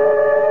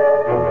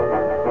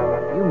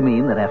 You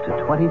mean that after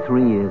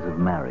 23 years of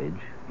marriage,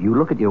 you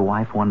look at your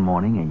wife one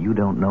morning and you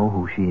don't know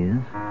who she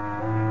is?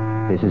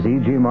 This is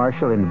E.G.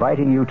 Marshall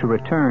inviting you to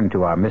return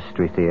to our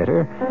Mystery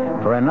Theater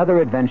for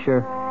another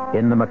adventure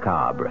in the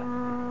macabre.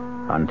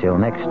 Until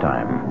next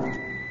time,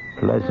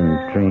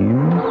 pleasant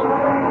dreams.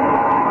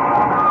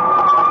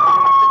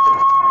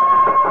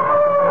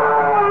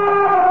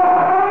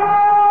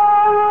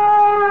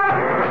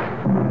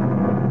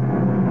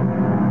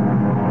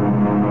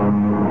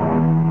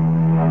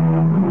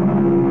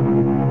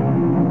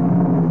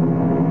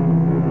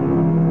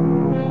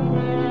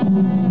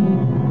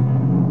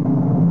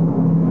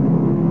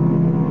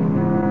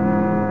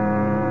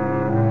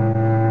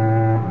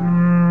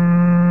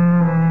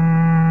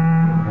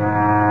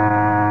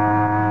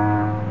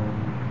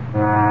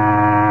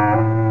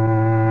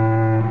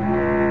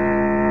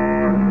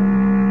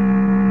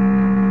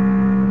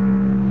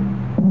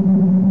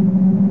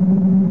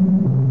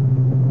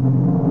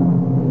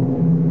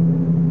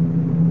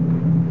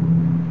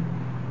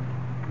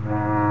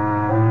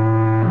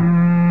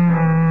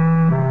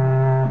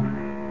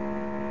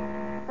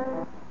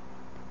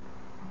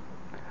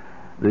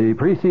 The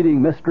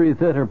preceding Mystery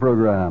Theater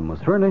program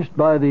was furnished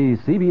by the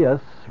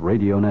CBS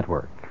Radio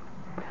Network.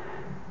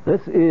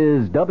 This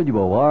is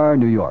WOR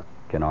New York,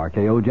 an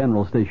RKO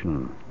General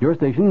Station, your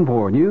station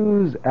for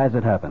news as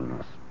it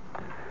happens.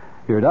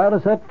 Your dial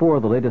is set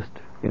for the latest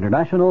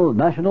international,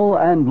 national,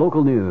 and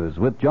local news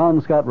with John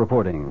Scott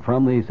reporting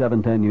from the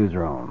 710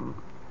 newsroom.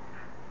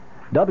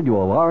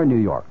 WOR New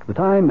York, the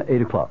time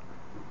 8 o'clock.